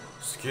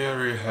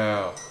 Scary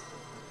hell.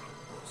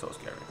 So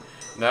scary.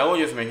 Now we're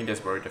just making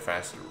Desperate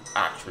Defense.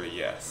 Actually,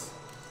 yes.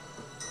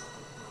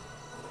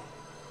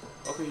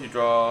 Okay, he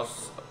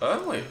draws.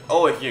 Oh wait.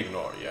 Oh wait, he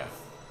ignored. Yeah.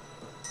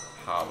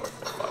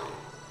 Powerful body.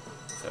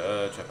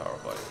 Such a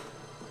powerful body.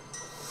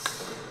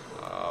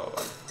 Oh.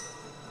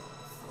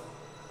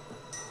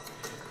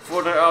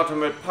 For the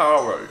ultimate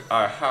power,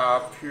 I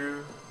have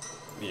to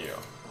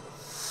kneel.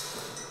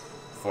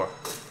 For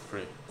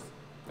free.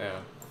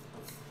 Yeah.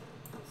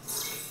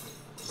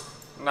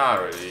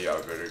 Not really a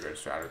very good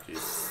strategy.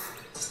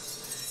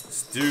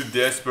 Still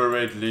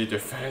desperately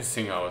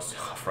defending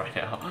ourselves right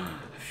now.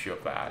 I feel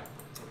bad.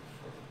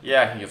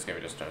 Yeah, he just gave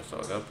me this turn, so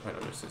no point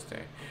of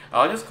resisting.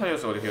 I'll just clear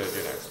what he'll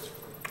do next.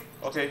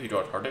 Okay, he drew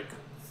a Tardic.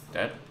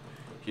 Then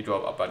he drew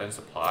abundant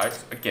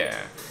supplies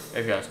again.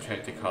 If he has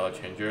changed the color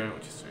changer,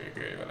 which is really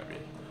good gonna be.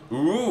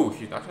 Ooh,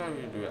 he's not gonna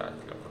do that.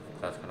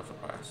 That's kind of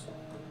surprise.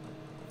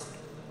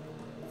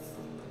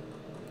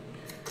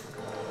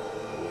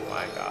 Oh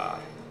my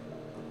god.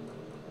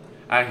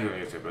 And he will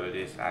use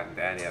abilities, and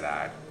then he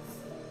died.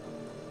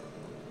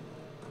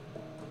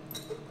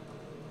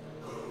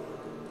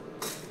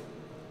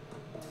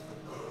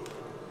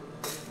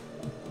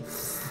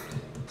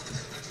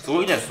 So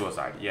we just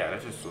suicide. Yeah,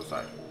 let's just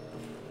suicide.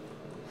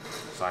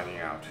 Signing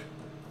out.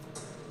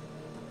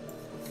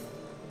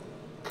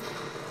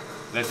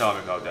 Let's all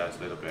make our deaths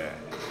a little bit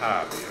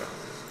happier.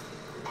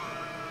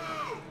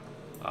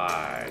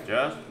 I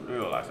just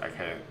realized I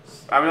can't.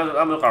 I'm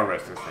not gonna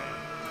resist this thing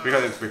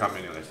because it's become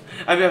meaningless.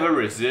 Have you ever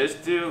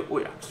resisted?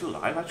 Wait, I'm still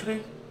alive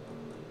actually.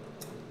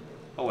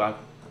 Oh wow.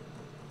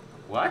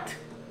 What?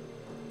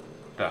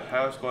 The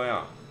hell is going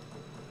on?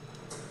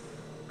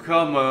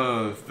 Come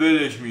on,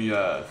 finish me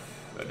off.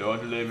 I don't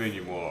want to live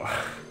anymore.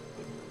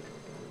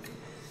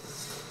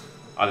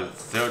 Oh, the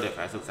zero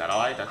defensive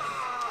satellite. That's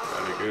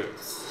very good.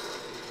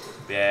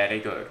 Very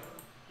good.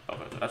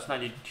 Okay, so that's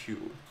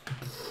 92.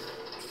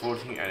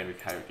 14 enemy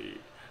casualty.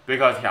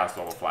 Because he has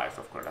normal flies,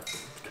 of course.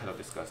 That's kind of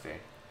disgusting.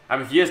 I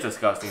mean, he is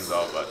disgusting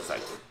though, but it's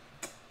like,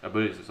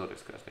 abilities are so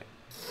disgusting.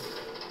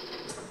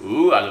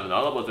 Ooh, I don't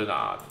know, but they're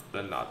not.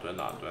 They're not.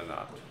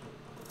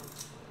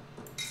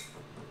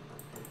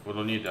 We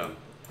don't need them.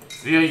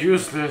 They are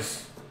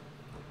useless.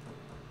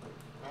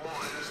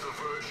 What is the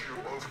virtue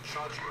of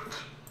judgment?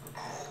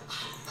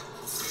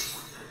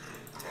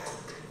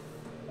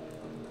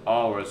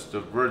 Ours, the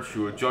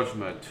virtue of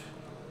judgment.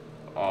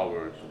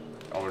 Our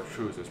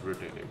truth is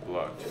written in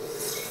blood.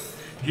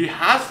 He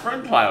has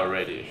friendly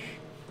already.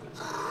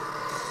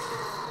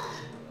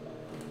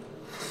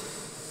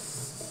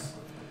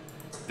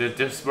 The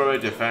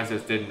desperate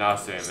defenses did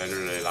nothing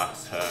literally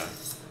last turn.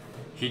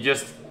 He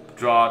just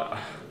drawed.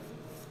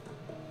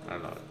 I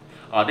don't know.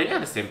 Oh, they got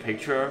the same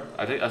picture.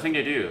 I think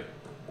they do.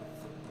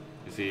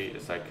 You see,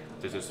 it's like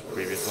this is the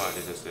previous one.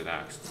 This is the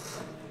next.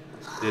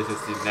 This is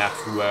the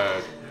next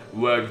word.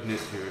 Word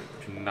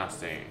to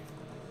nothing.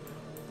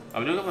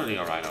 I'm doing something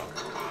on Rhino.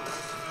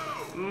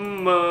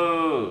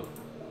 Moo.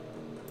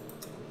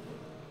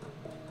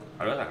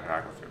 I don't like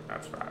that.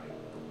 That's bad.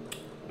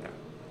 Yeah.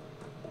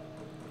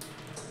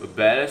 The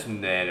best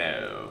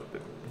Nano.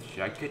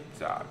 Check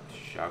it out.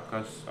 Check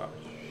us out.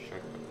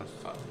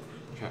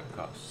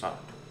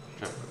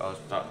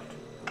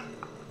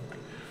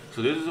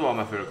 So this is one of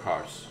my favorite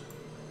cards.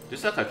 This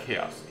is like a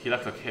chaos. He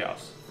likes a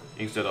chaos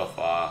instead of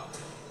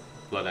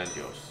blood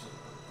angels.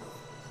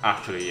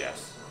 Actually,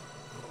 yes.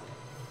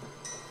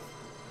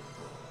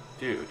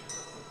 Dude.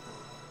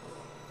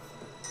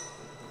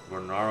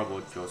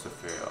 Vulnerable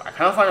Josephine. I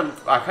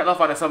cannot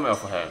find a summon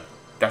for him.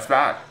 That's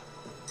bad.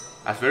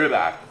 That's very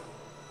bad.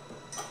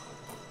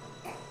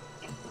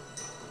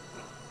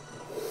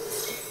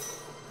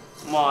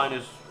 Mine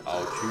is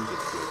I'll choose it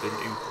written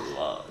in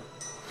blood.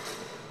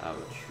 I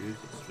will choose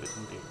it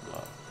written in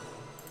blood.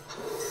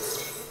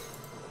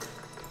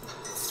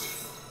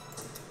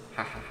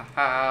 Ha ha ha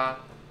ha.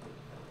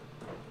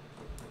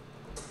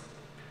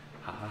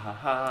 Ha ha ha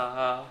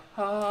ha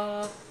ha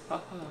ha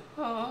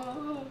ha.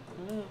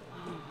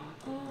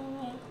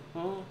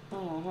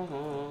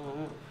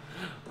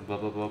 Ba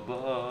ba ba ba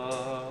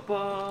ba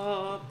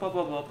ba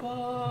ba ba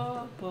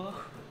ba.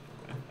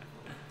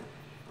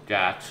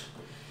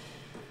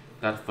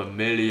 That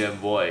familiar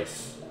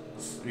voice,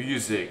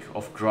 music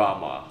of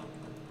drama,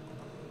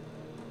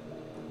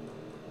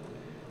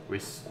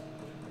 with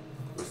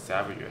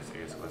savages.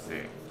 Let's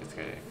see. Just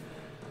kidding.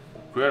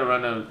 Create a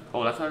random.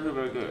 Oh, that's actually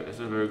very good. This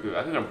is very good.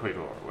 I think I'm pretty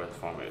sure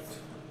from it,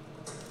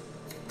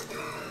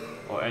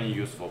 or any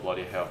useful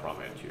bloody hell from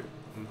it too.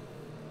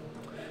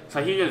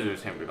 So he just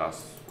used him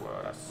because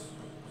well, that's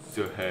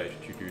still hard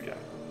to do that.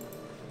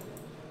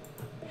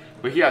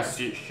 But he has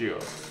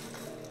shield.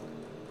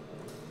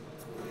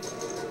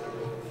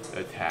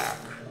 Attack,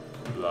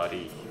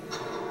 bloody,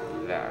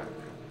 lag,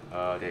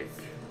 dick.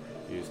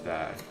 Use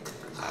that.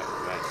 I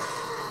went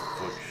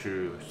for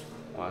truth.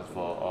 Once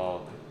for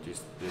all.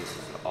 This is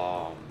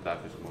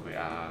life is moving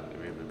on,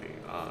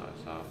 moving on.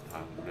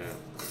 Sometime real.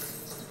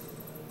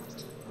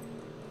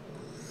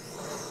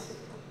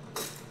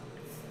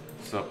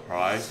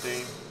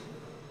 Surprising.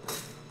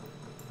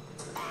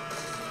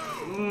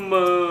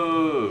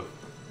 Move.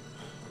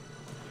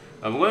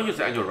 I'm going to use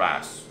Angel's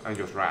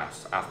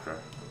Wrath after.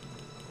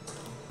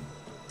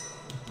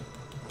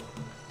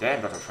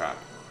 Damn, that's a trap.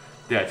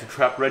 That's a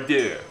trap right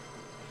there.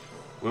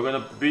 We're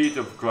gonna beat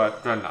the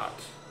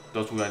Dreadnought.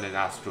 Those who are in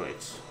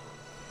asteroids.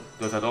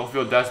 Those I don't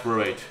feel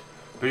desperate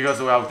because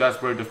we have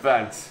desperate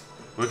defense,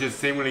 which is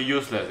seemingly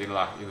useless in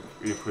the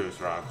previous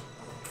round.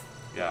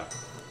 Yeah.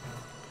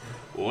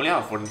 We only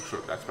have 14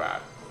 troops, that's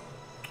bad.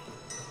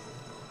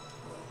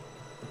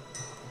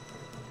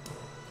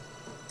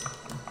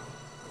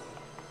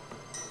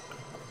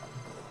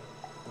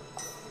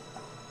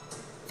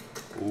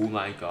 Oh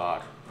my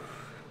god.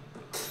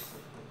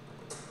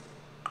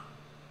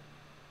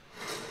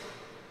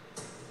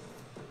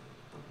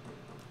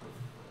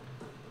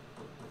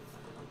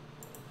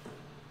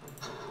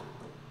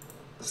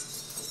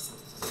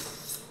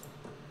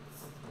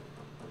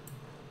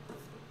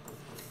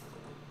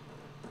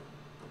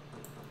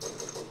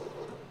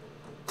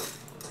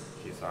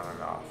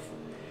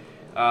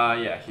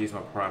 Yeah, he's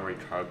my primary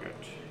target.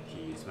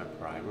 He's my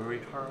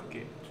primary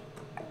target.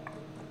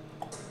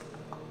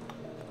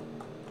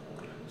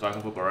 So I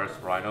can put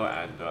Burst, Rhino,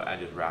 and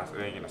just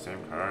Wrestling in the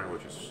same turn,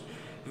 which is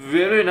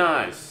very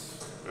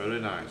nice. Very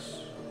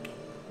nice.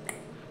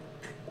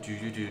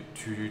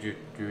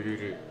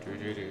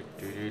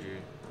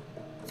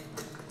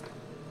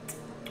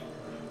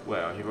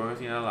 Well, he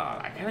works in a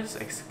lot. I can't just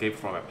escape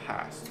from my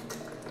past.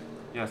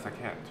 Yes, I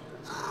can't.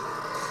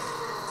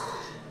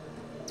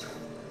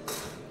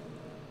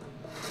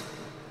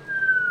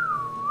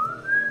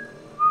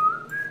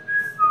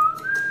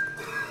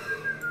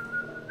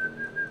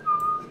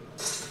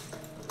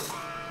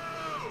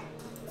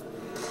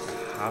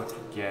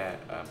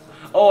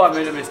 Oh, I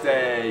made a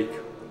mistake.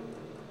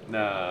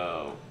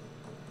 No.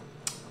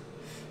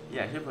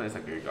 Yeah, he plays a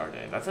good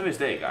guardian. That's a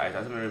mistake, guys.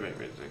 That's a very big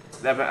mistake.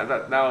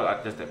 Now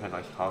it just depends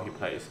on how he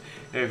plays.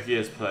 If he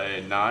is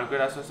playing not good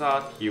as a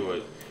shot, he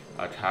would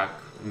attack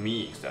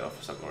me instead of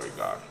secondary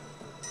guard.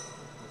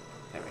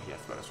 Damn it, he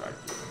has better strategy.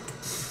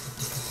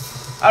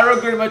 I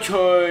regret my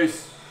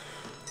choice.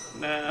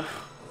 No.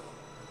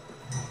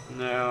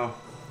 No.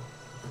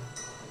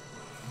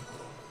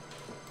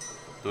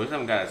 The reason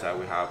I'm glad is that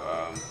we have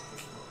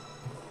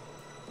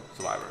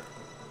Survivor.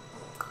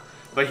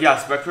 But he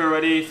has Spectre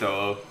already,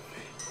 so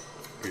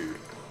good.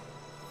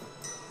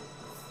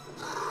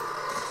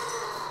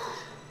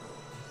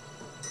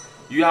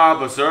 You have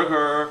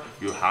Berserker,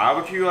 you have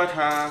a Q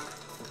attack.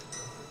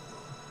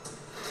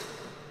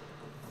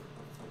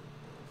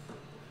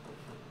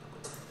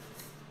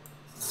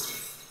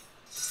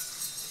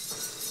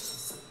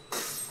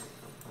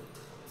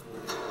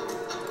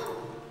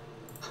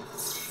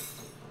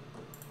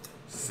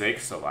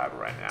 Six Survivor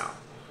right now.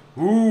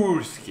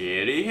 Ooh,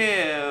 scary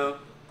hell.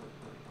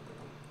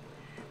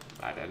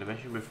 Like I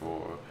mentioned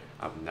before,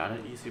 I'm not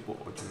an easy boy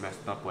to mess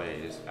up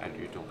with, and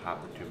you don't have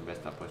to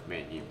mess up with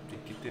me. You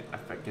get the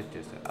affected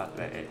just up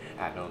there.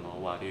 I don't know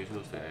what you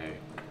to say.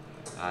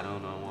 I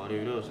don't know what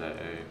you to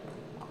say.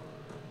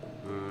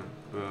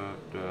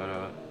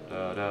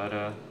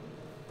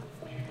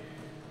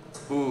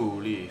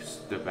 Ooh,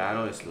 the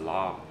battle is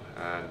long,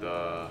 and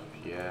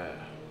yeah.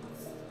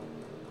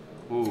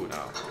 Ooh,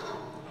 no.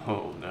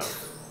 Oh no.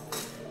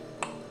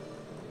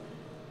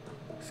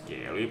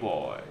 Scary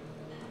boy.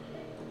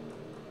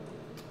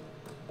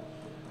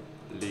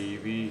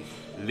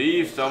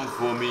 Leave some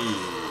for me.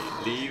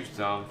 Leave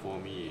some for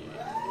me.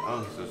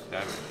 Oh, he's so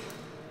damaged.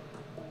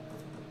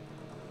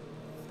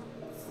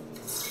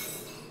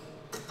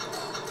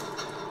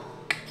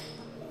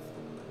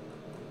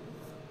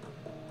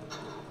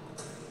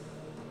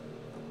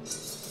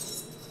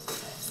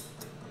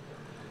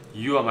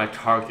 You are my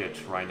target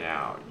right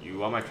now.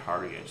 You are my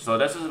target. So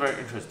this is a very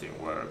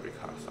interesting word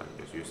because I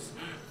just use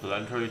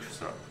planetary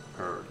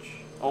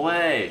purge. Oh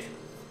wait,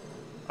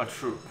 a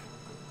troop.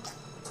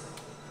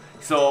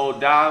 So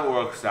that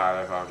works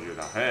out if I'm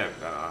using him,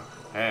 then on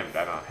him,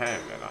 then on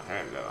him, then on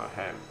him, then on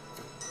him.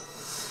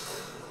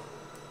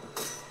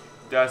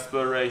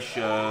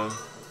 Desperation.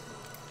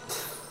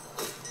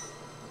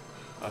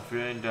 I'm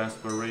feeling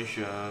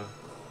desperation.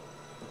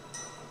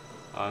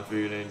 I'm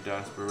feeling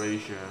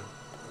desperation.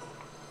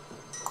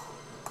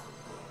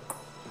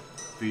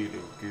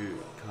 Feeling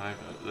good,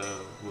 kinda low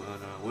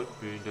when I'm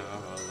whipping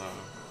down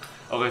alone.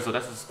 Okay, so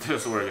this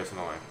is where it gets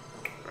annoying.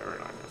 Very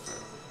annoying.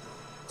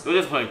 We're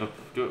just playing.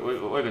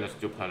 We're gonna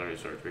do planetary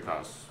search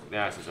because the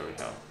accessory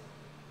hell.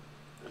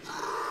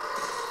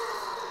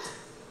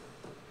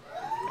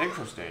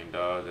 Interesting,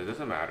 though. It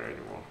doesn't matter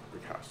anymore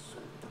because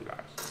you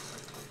guys.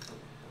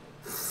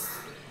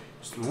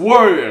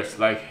 Warriors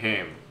like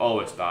him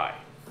always die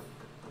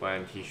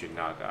when he should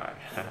not die.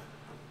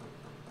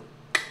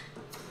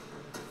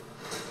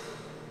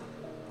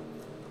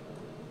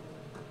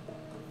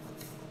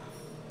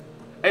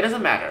 It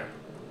doesn't matter.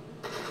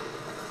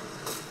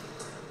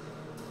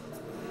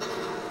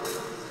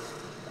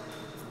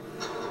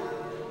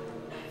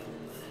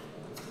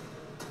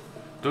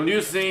 Don't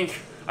you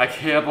think I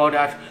care about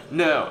that?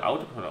 No, I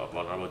would put up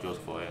vulnerable jewels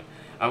for him.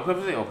 I'm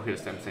confident I'll put the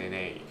same thing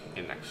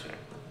in next year.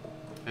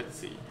 Let's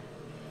see.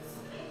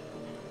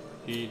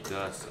 He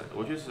does,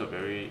 which is a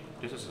very.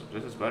 This is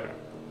better.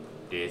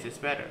 This is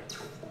better.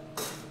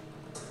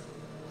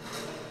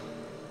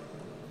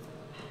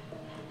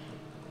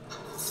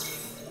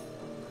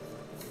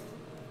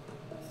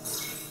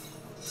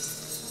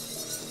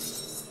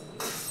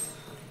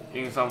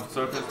 In some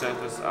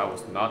circumstances, I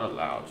was not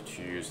allowed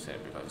to use him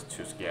because it's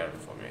too scary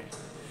for me.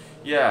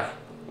 Yeah,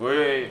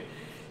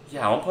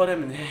 I'll put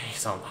him in A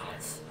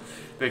sometimes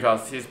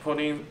because he's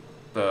putting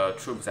the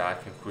troops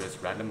that can create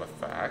random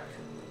effect.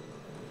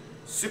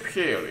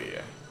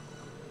 Superior.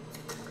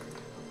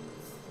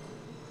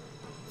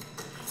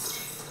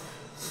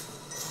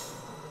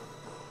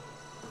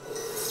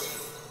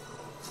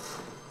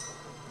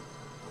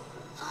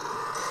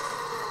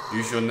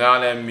 You should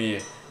not let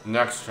me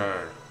next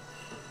turn.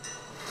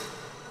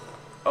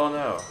 Oh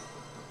no.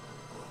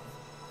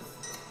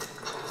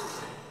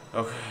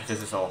 Okay,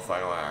 this is our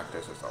final act.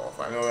 This is our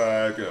final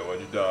act. I don't want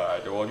you to die. I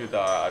don't want you to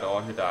die. I don't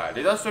want you to die.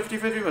 There's a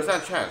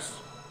 50% chance.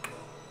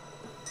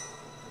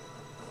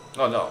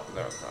 Oh no,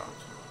 no it's not.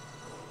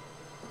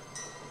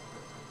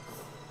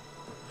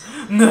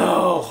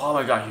 No! Oh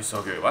my god, he's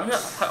so good. Why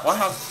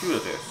have to do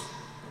this?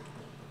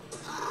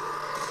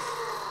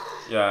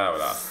 Yeah,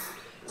 with us.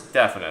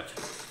 Definite.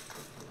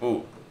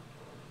 Ooh.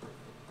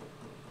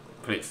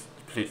 Please.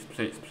 Please,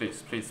 please,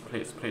 please, please,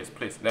 please, please,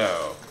 please,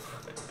 no.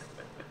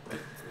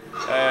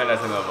 And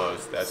that's an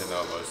almost, that's an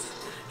almost.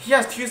 He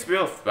has 2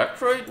 spell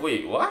Spectrate?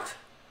 Wait, what?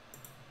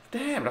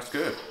 Damn, that's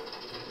good.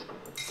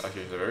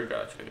 Actually, it's very good,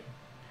 actually.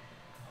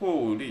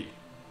 Holy.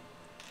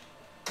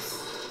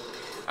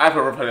 I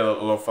prefer playing a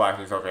low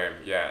flashes of him,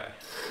 yeah.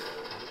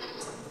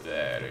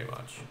 Very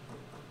much.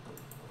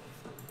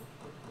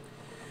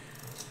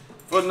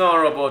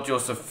 Vulnerable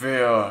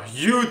Josephine,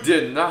 you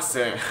did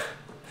nothing.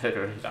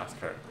 Literally that's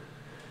her.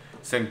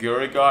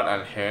 Senguri God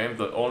and him,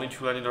 the only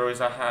two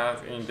legendaries I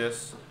have in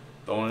this.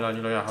 The only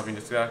legendary I have in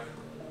this deck.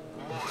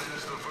 Mine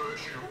is the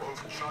virtue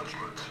of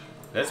judgment.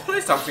 Let's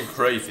play something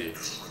crazy.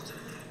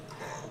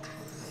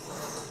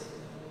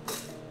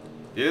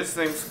 This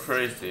thing's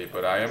crazy,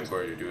 but I am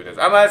going to do this.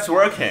 It's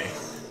working!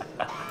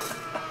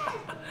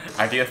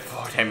 I did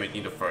 4 damage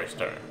in the first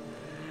turn.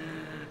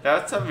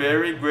 That's a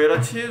very great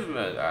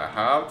achievement. I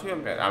have to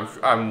admit.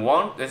 I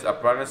want this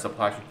abundant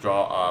supply to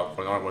draw up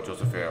for normal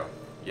Josephine.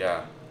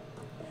 Yeah.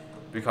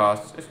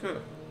 Because it's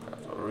good.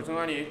 That's the reason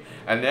I need.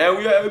 And then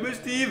we are able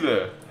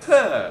Steven.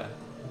 Huh.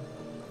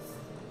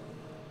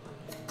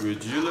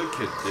 Would you look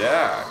at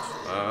that?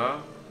 Huh?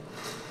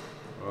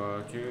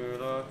 Would you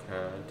look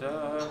at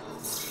that?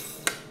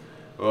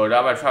 Oh,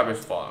 now my trap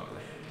is falling.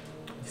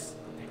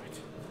 Damn it.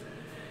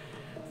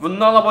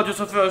 Vulnerable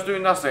Josephine is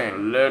doing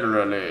nothing,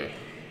 literally.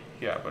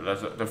 Yeah, but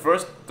that's the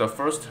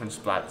first turn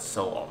splat is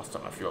so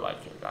awesome. I feel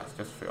like it, guys.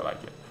 Just feel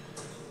like it.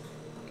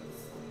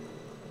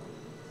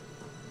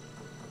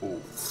 Oh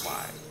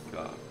my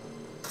god.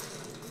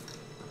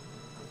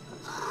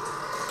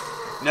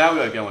 Now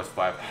we're again with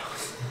 5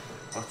 pounds.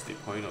 What's the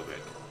point of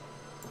it?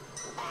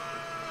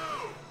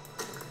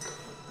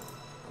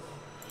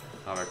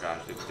 Oh my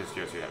gosh, this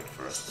just happened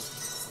first.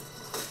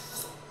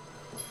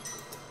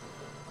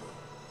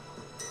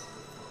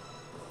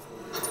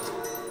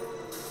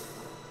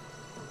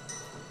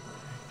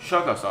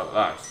 Shock us out.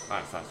 Nice.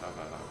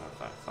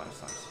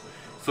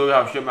 So we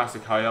have Shipmaster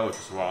Kaya, which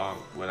is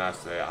wrong when I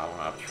say I don't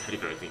have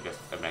particularly think it's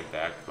the main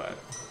deck, but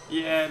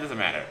yeah, it doesn't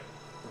matter.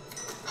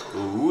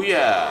 Oh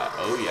yeah,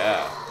 oh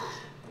yeah,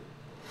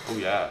 oh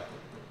yeah.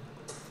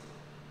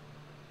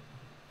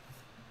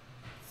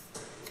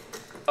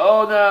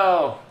 Oh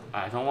no!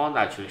 I don't want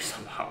that actually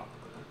somehow.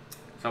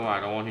 I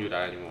don't want to do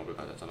that anymore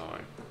because it's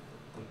annoying.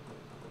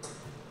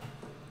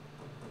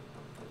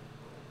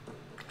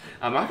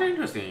 I'm actually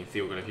interested in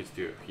see what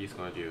he's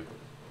gonna do.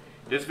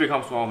 This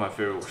becomes one of my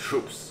favorite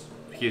troops.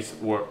 His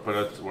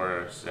bullets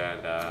worse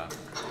than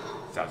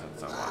Thousand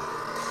someone.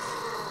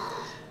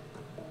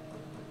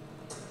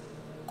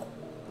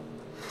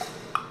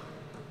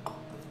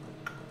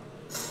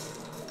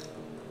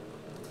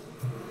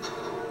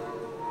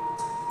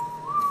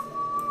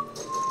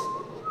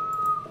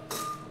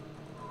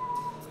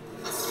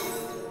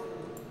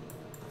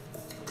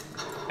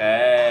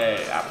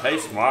 Hey, I play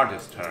smart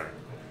this turn.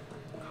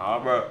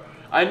 Cover.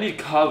 I need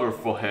cover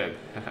for him.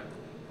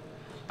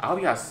 I hope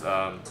he has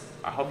oh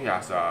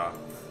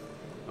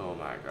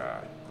my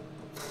god.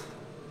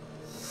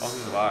 Oh,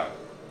 he's alive.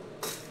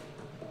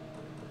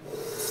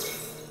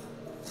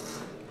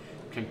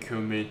 Can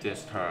kill me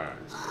this turn.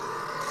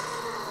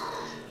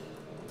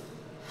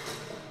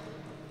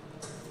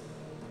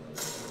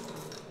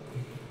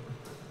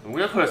 I'm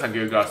gonna put some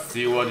good guys.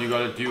 See what you're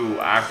gonna do.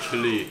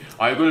 Actually,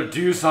 are you gonna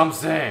do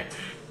something?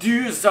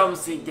 Do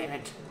something, damn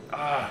it!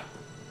 Ah,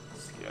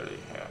 scary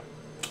hell.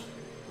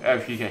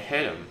 If he can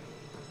hit him,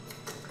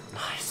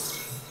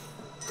 nice.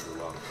 We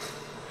won.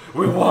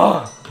 We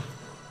won.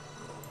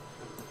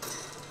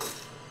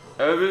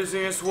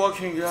 Everything is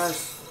working,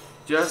 guys.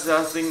 Just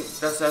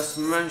as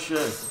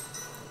mentioned.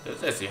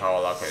 Let's see how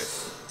our luck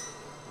is.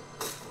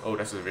 Oh,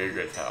 that's a very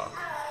great tell.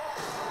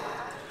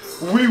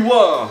 We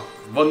won!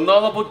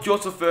 Vulnerable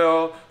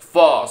Josephine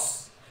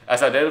false.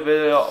 As I did a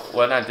video,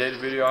 when I did a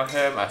video on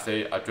him, I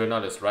say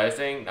adrenaline is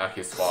rising, now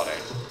he's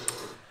falling.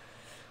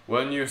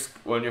 When you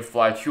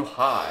fly too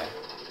high,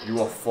 you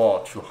will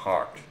fall too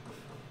hard.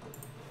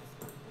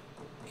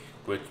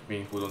 Which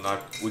means we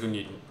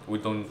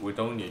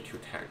don't need 2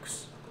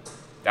 tanks.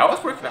 That was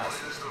pretty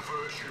nice. Mine is the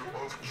virtue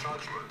of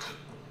judgment.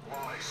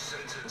 My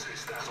sentence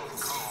is that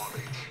of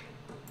carnage.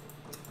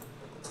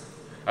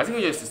 I think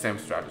he'll use the same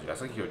strategy. I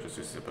think he'll just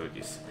use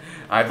abilities.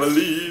 I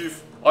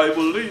believe.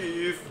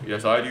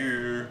 Yes, I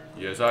do.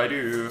 Yes, I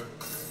do.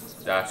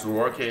 That's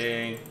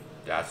working.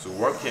 That's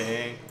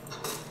working.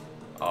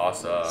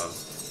 Awesome.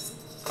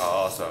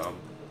 Awesome.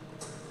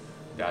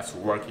 That's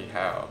working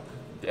how?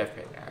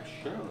 Definitely.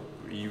 Sure.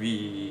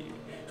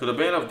 So the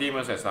Bane of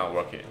Demons is not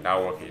working.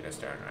 Not working this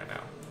turn right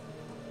now.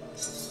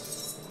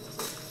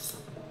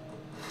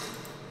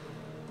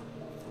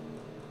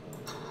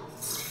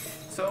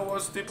 So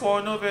what's the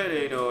point of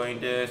it doing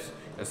this?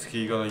 Is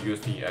he gonna use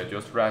the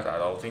Just Rest? I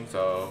don't think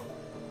so.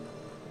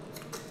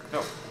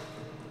 No.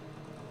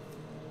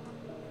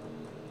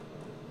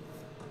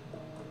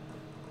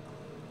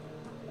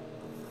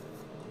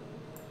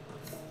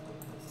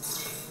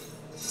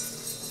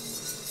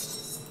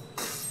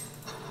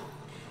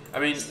 I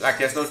mean, like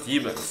there's no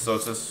demons, so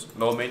there's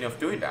no meaning of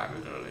doing that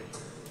literally.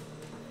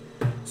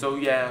 So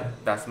yeah,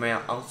 that's my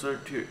answer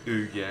to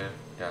yeah.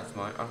 That's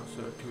my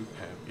answer to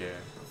him, yeah.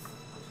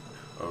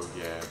 Oh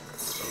yeah.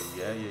 Oh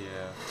yeah, yeah,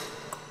 yeah.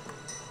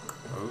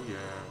 Oh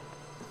yeah.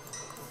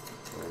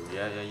 Oh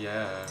yeah, yeah,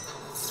 yeah.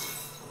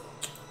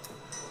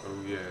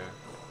 Oh yeah.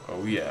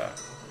 Oh yeah.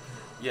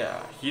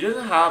 Yeah, he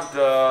doesn't have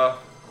the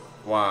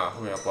wow,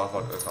 who have buff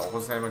on this.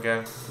 What's his name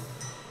again?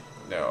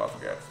 No, I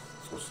forget.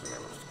 What's the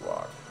name of the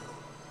squad?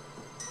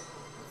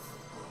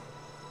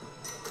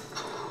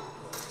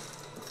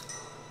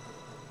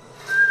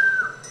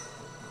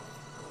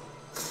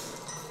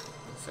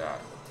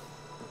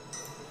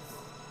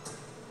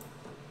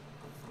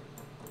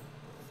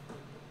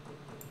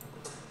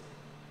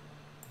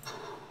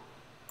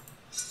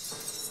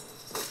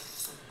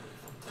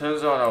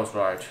 Turns out I was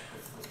right.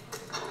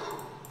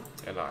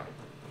 And I.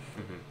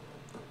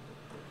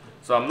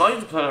 So I'm not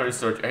into planetary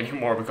search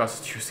anymore because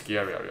it's too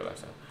scary, I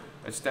realize that.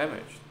 It's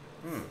damaged.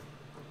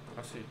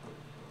 I see.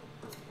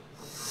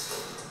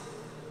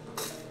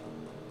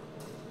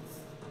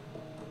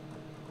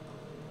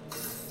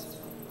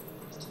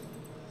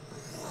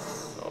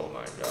 Oh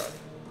my god.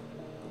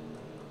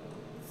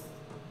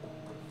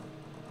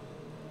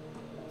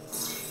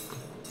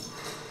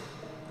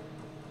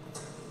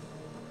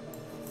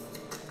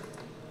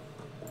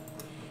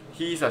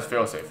 He's a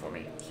failsafe for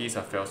me. He's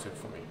a failsafe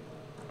for me.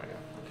 Right now.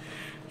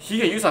 He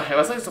can use a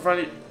Heresy to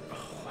friendly. Oh,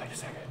 wait a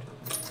second.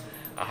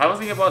 I haven't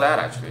think about that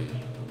actually.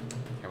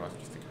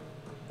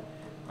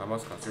 I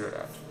must consider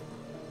that.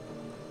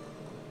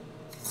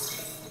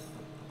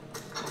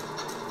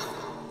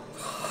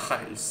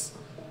 Nice.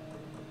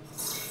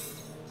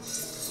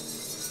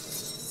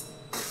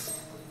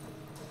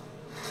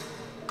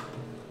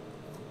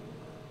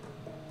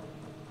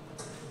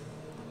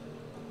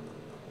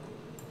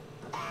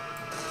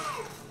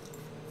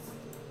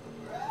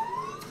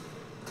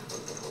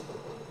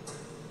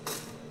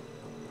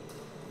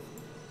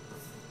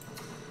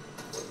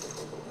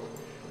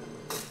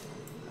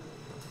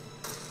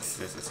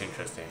 This is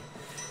interesting.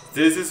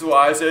 This is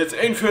why I say it's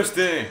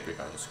interesting.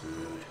 Because it's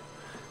good.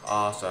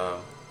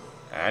 Awesome.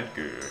 And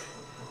good.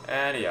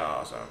 And yeah,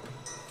 awesome.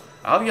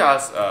 I hope you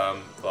guys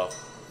love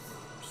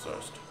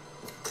first.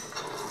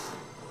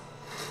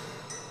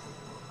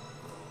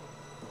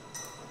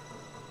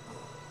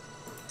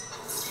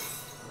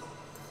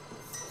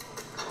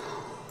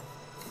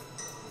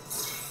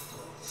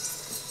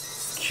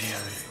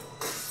 Scary.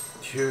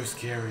 Too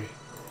scary.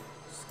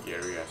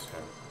 Scary as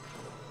hell.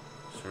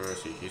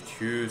 Seriously, he's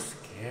too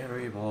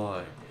scary,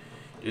 boy.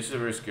 This is a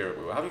very scary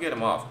boy. How do you get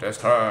him off? This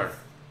turn.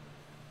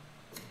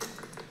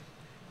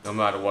 No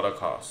matter what the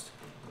cost.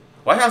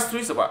 Why has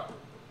 3 survive?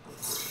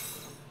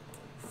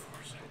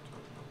 Foresight.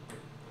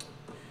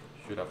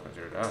 Should have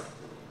considered that.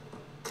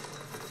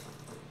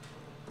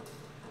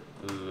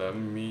 Let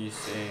me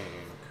think.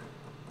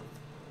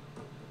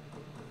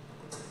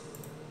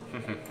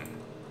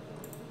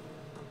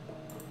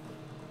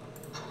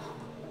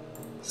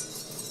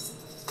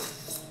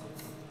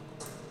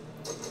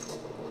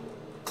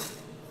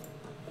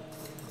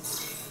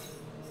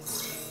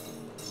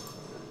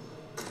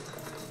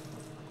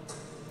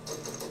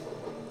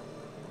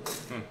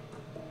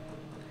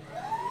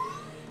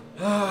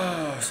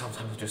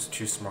 Sometimes I'm just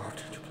too smart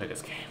to play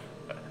this game.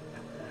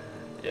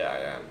 Yeah, I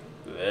am.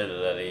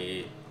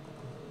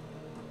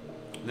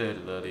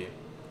 Literally.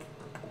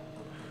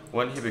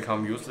 When he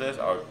becomes useless,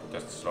 I'll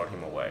just slot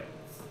him away.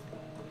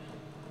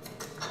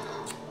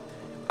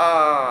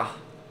 Ah!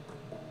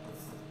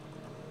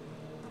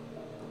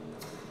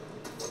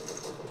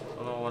 I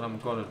don't know what I'm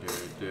gonna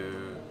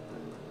do.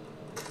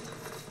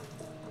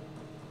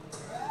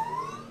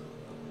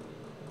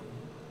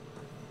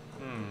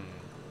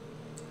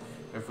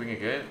 If we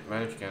can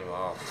manage to get him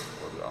off,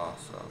 it would be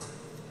awesome.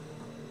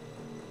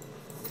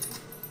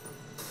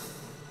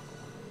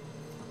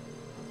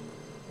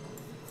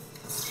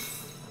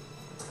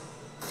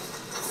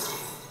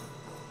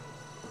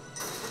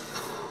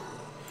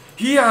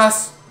 He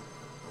has.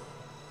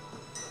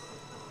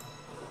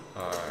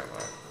 Alright.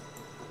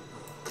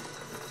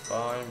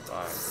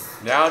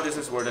 Fine. Now this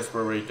is where the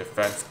Spirit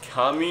defense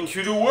coming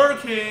to the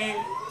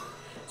working.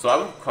 So I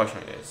have a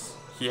question is,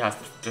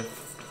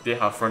 they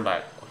have front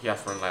line. He has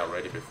front line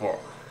already before.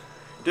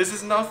 This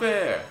is not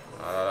fair.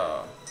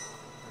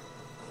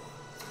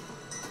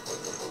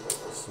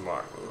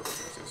 Smart move.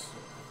 This is.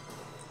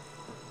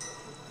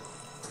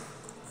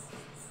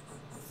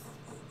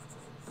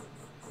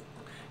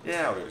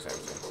 Yeah, I'll do the same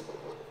thing.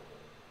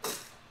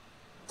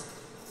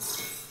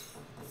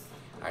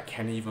 I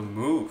can't even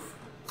move.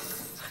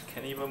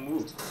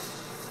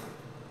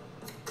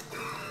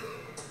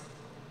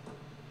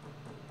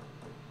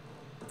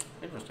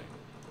 Interesting.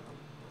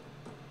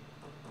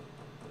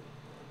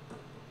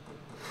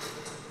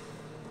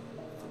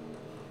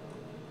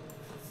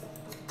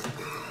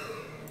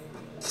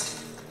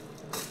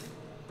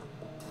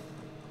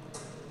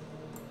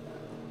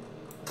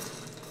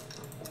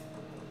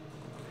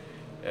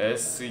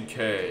 SCK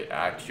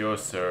at your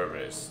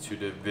service to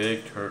the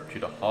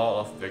Hall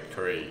of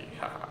Victory.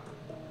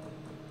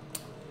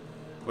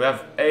 We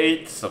have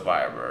 8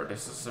 survivors.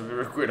 This is a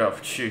very good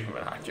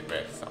achievement I can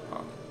make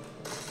somehow.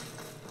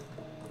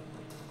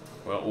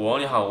 Well, we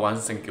only have 1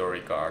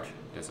 security guard.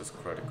 This is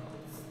critical.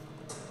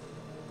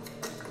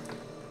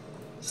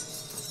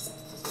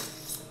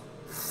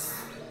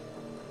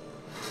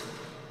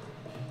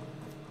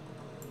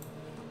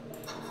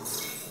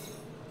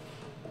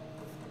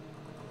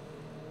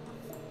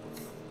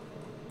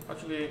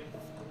 Actually,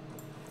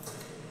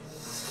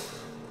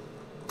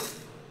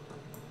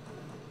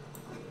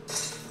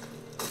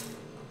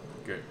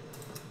 good.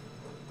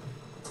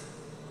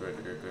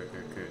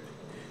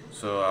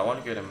 So I want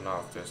to get him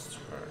off this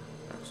turn.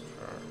 Next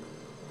turn.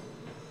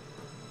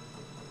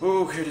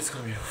 Okay, this is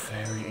gonna be a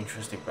very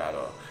interesting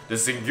battle. The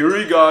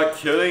security guard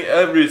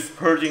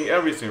purging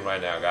everything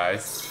right now,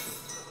 guys.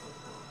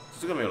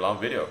 is gonna be a long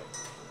video.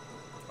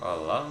 A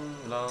long.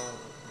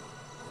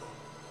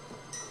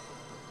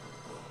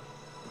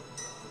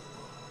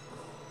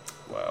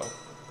 Well.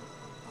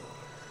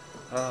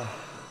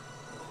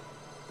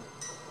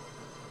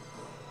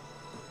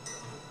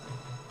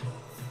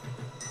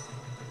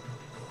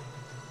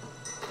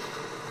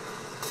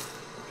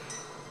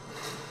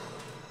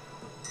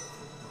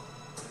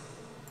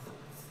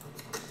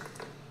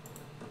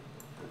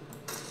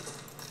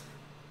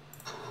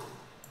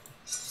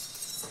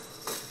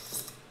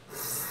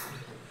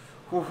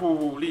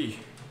 Holy.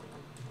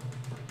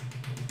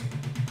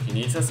 He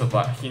needs to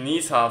survive. He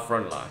needs our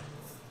front line.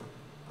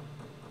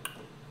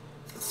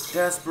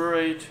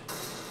 Desperate.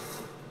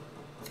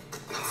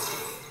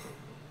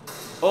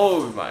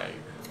 Oh my.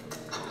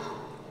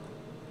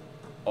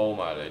 Oh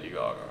my Lady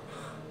Gaga.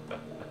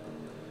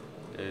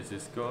 This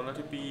is gonna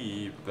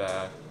be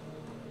bad.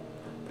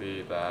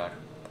 Be bad.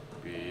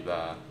 Be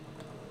bad.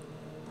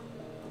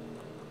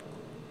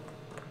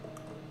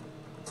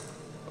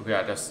 Okay,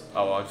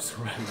 I want to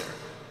surrender.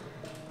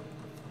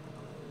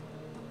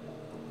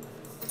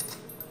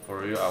 For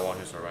real, I want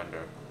to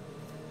surrender.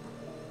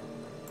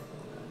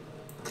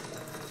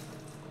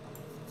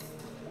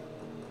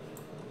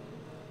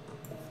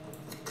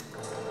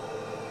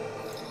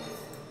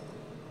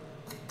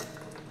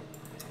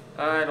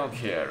 I don't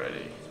care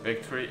really.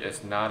 Victory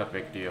is not a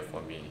big deal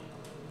for me,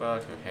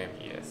 but to him,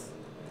 yes.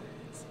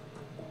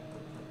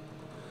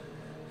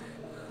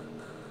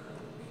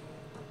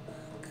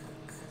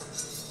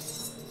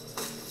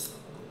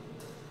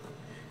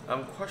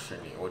 I'm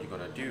questioning what you're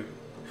gonna do.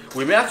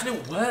 We may actually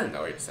win.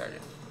 Oh, wait a second.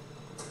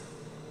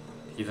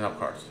 He doesn't have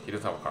cards. He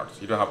doesn't have cards.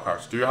 You don't have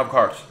cards. Do you have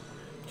cards?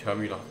 Tell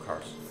me you don't have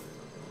cards.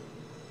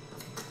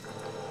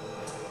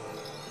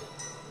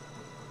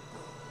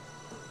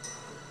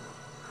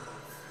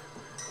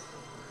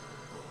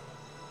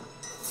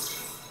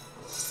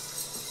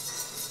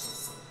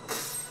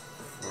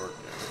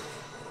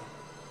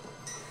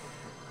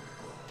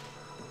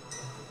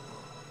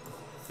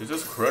 This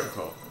is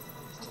critical.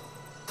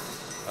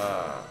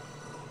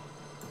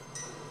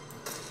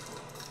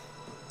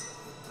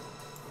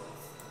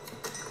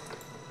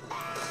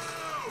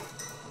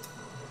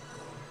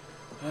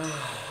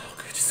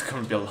 Okay, this is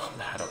gonna be a long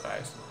battle,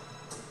 guys.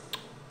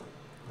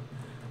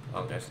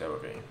 I guess that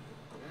would be.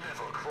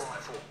 Never cry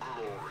for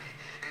glory.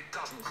 It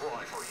doesn't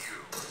cry for you.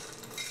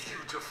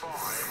 You defy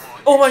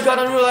my... Oh my god,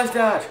 I didn't realize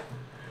that!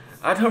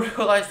 I don't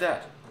realize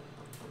that.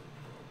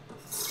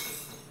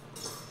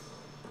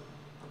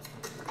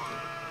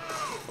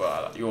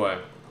 Well, you win.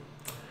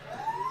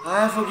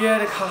 I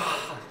forget it.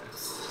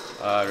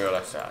 I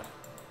realized that.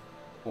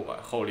 Oh my,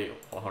 holy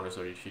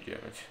 132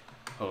 damage.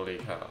 Holy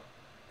cow.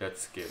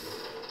 That's good.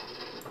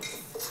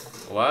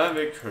 One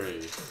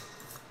victory.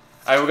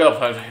 We got a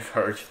planetary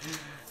purge.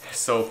 It's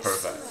so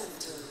perfect.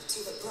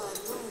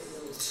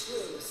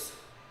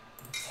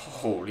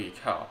 Holy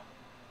cow.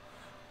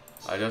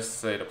 I just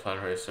say the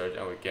planetary surge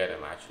and we get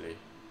him actually.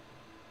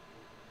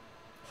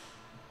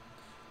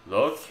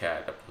 Look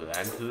at the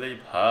planetary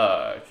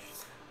purge.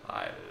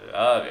 I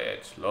love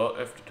it. Low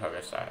if the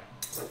target side.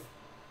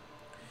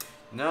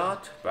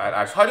 Not bad.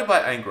 I tried to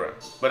buy Engram,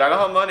 but I don't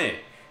have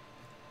money.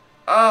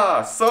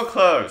 Ah, so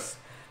close.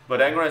 But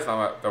Engram is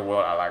not the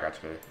word I like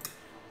actually.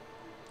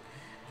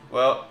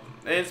 Well,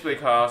 it's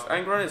because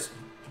Engram is...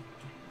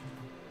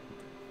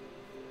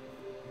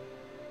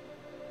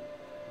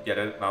 Yeah,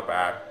 that's not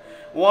bad.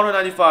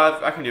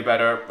 195, I can do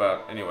better,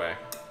 but anyway.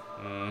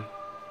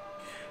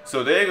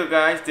 So there you go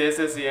guys, this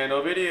is the end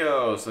of the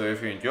video. So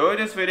if you enjoyed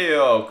this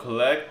video,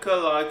 click a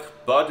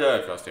like button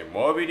if you want to see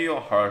more video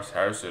on Horus,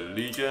 Heresy,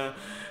 Legion.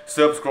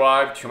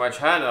 Subscribe to my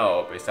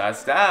channel.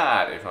 Besides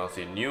that, if you want to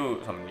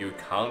see some new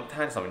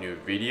content, some new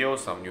videos,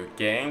 some new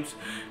games,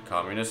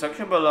 comment in the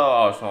section below.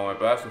 I'll try my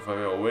best to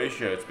fulfill your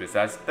wishes.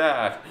 Besides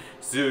that,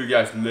 see you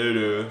guys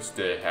later.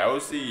 Stay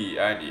healthy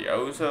and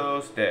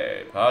also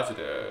stay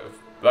positive.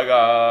 Bye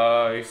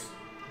guys.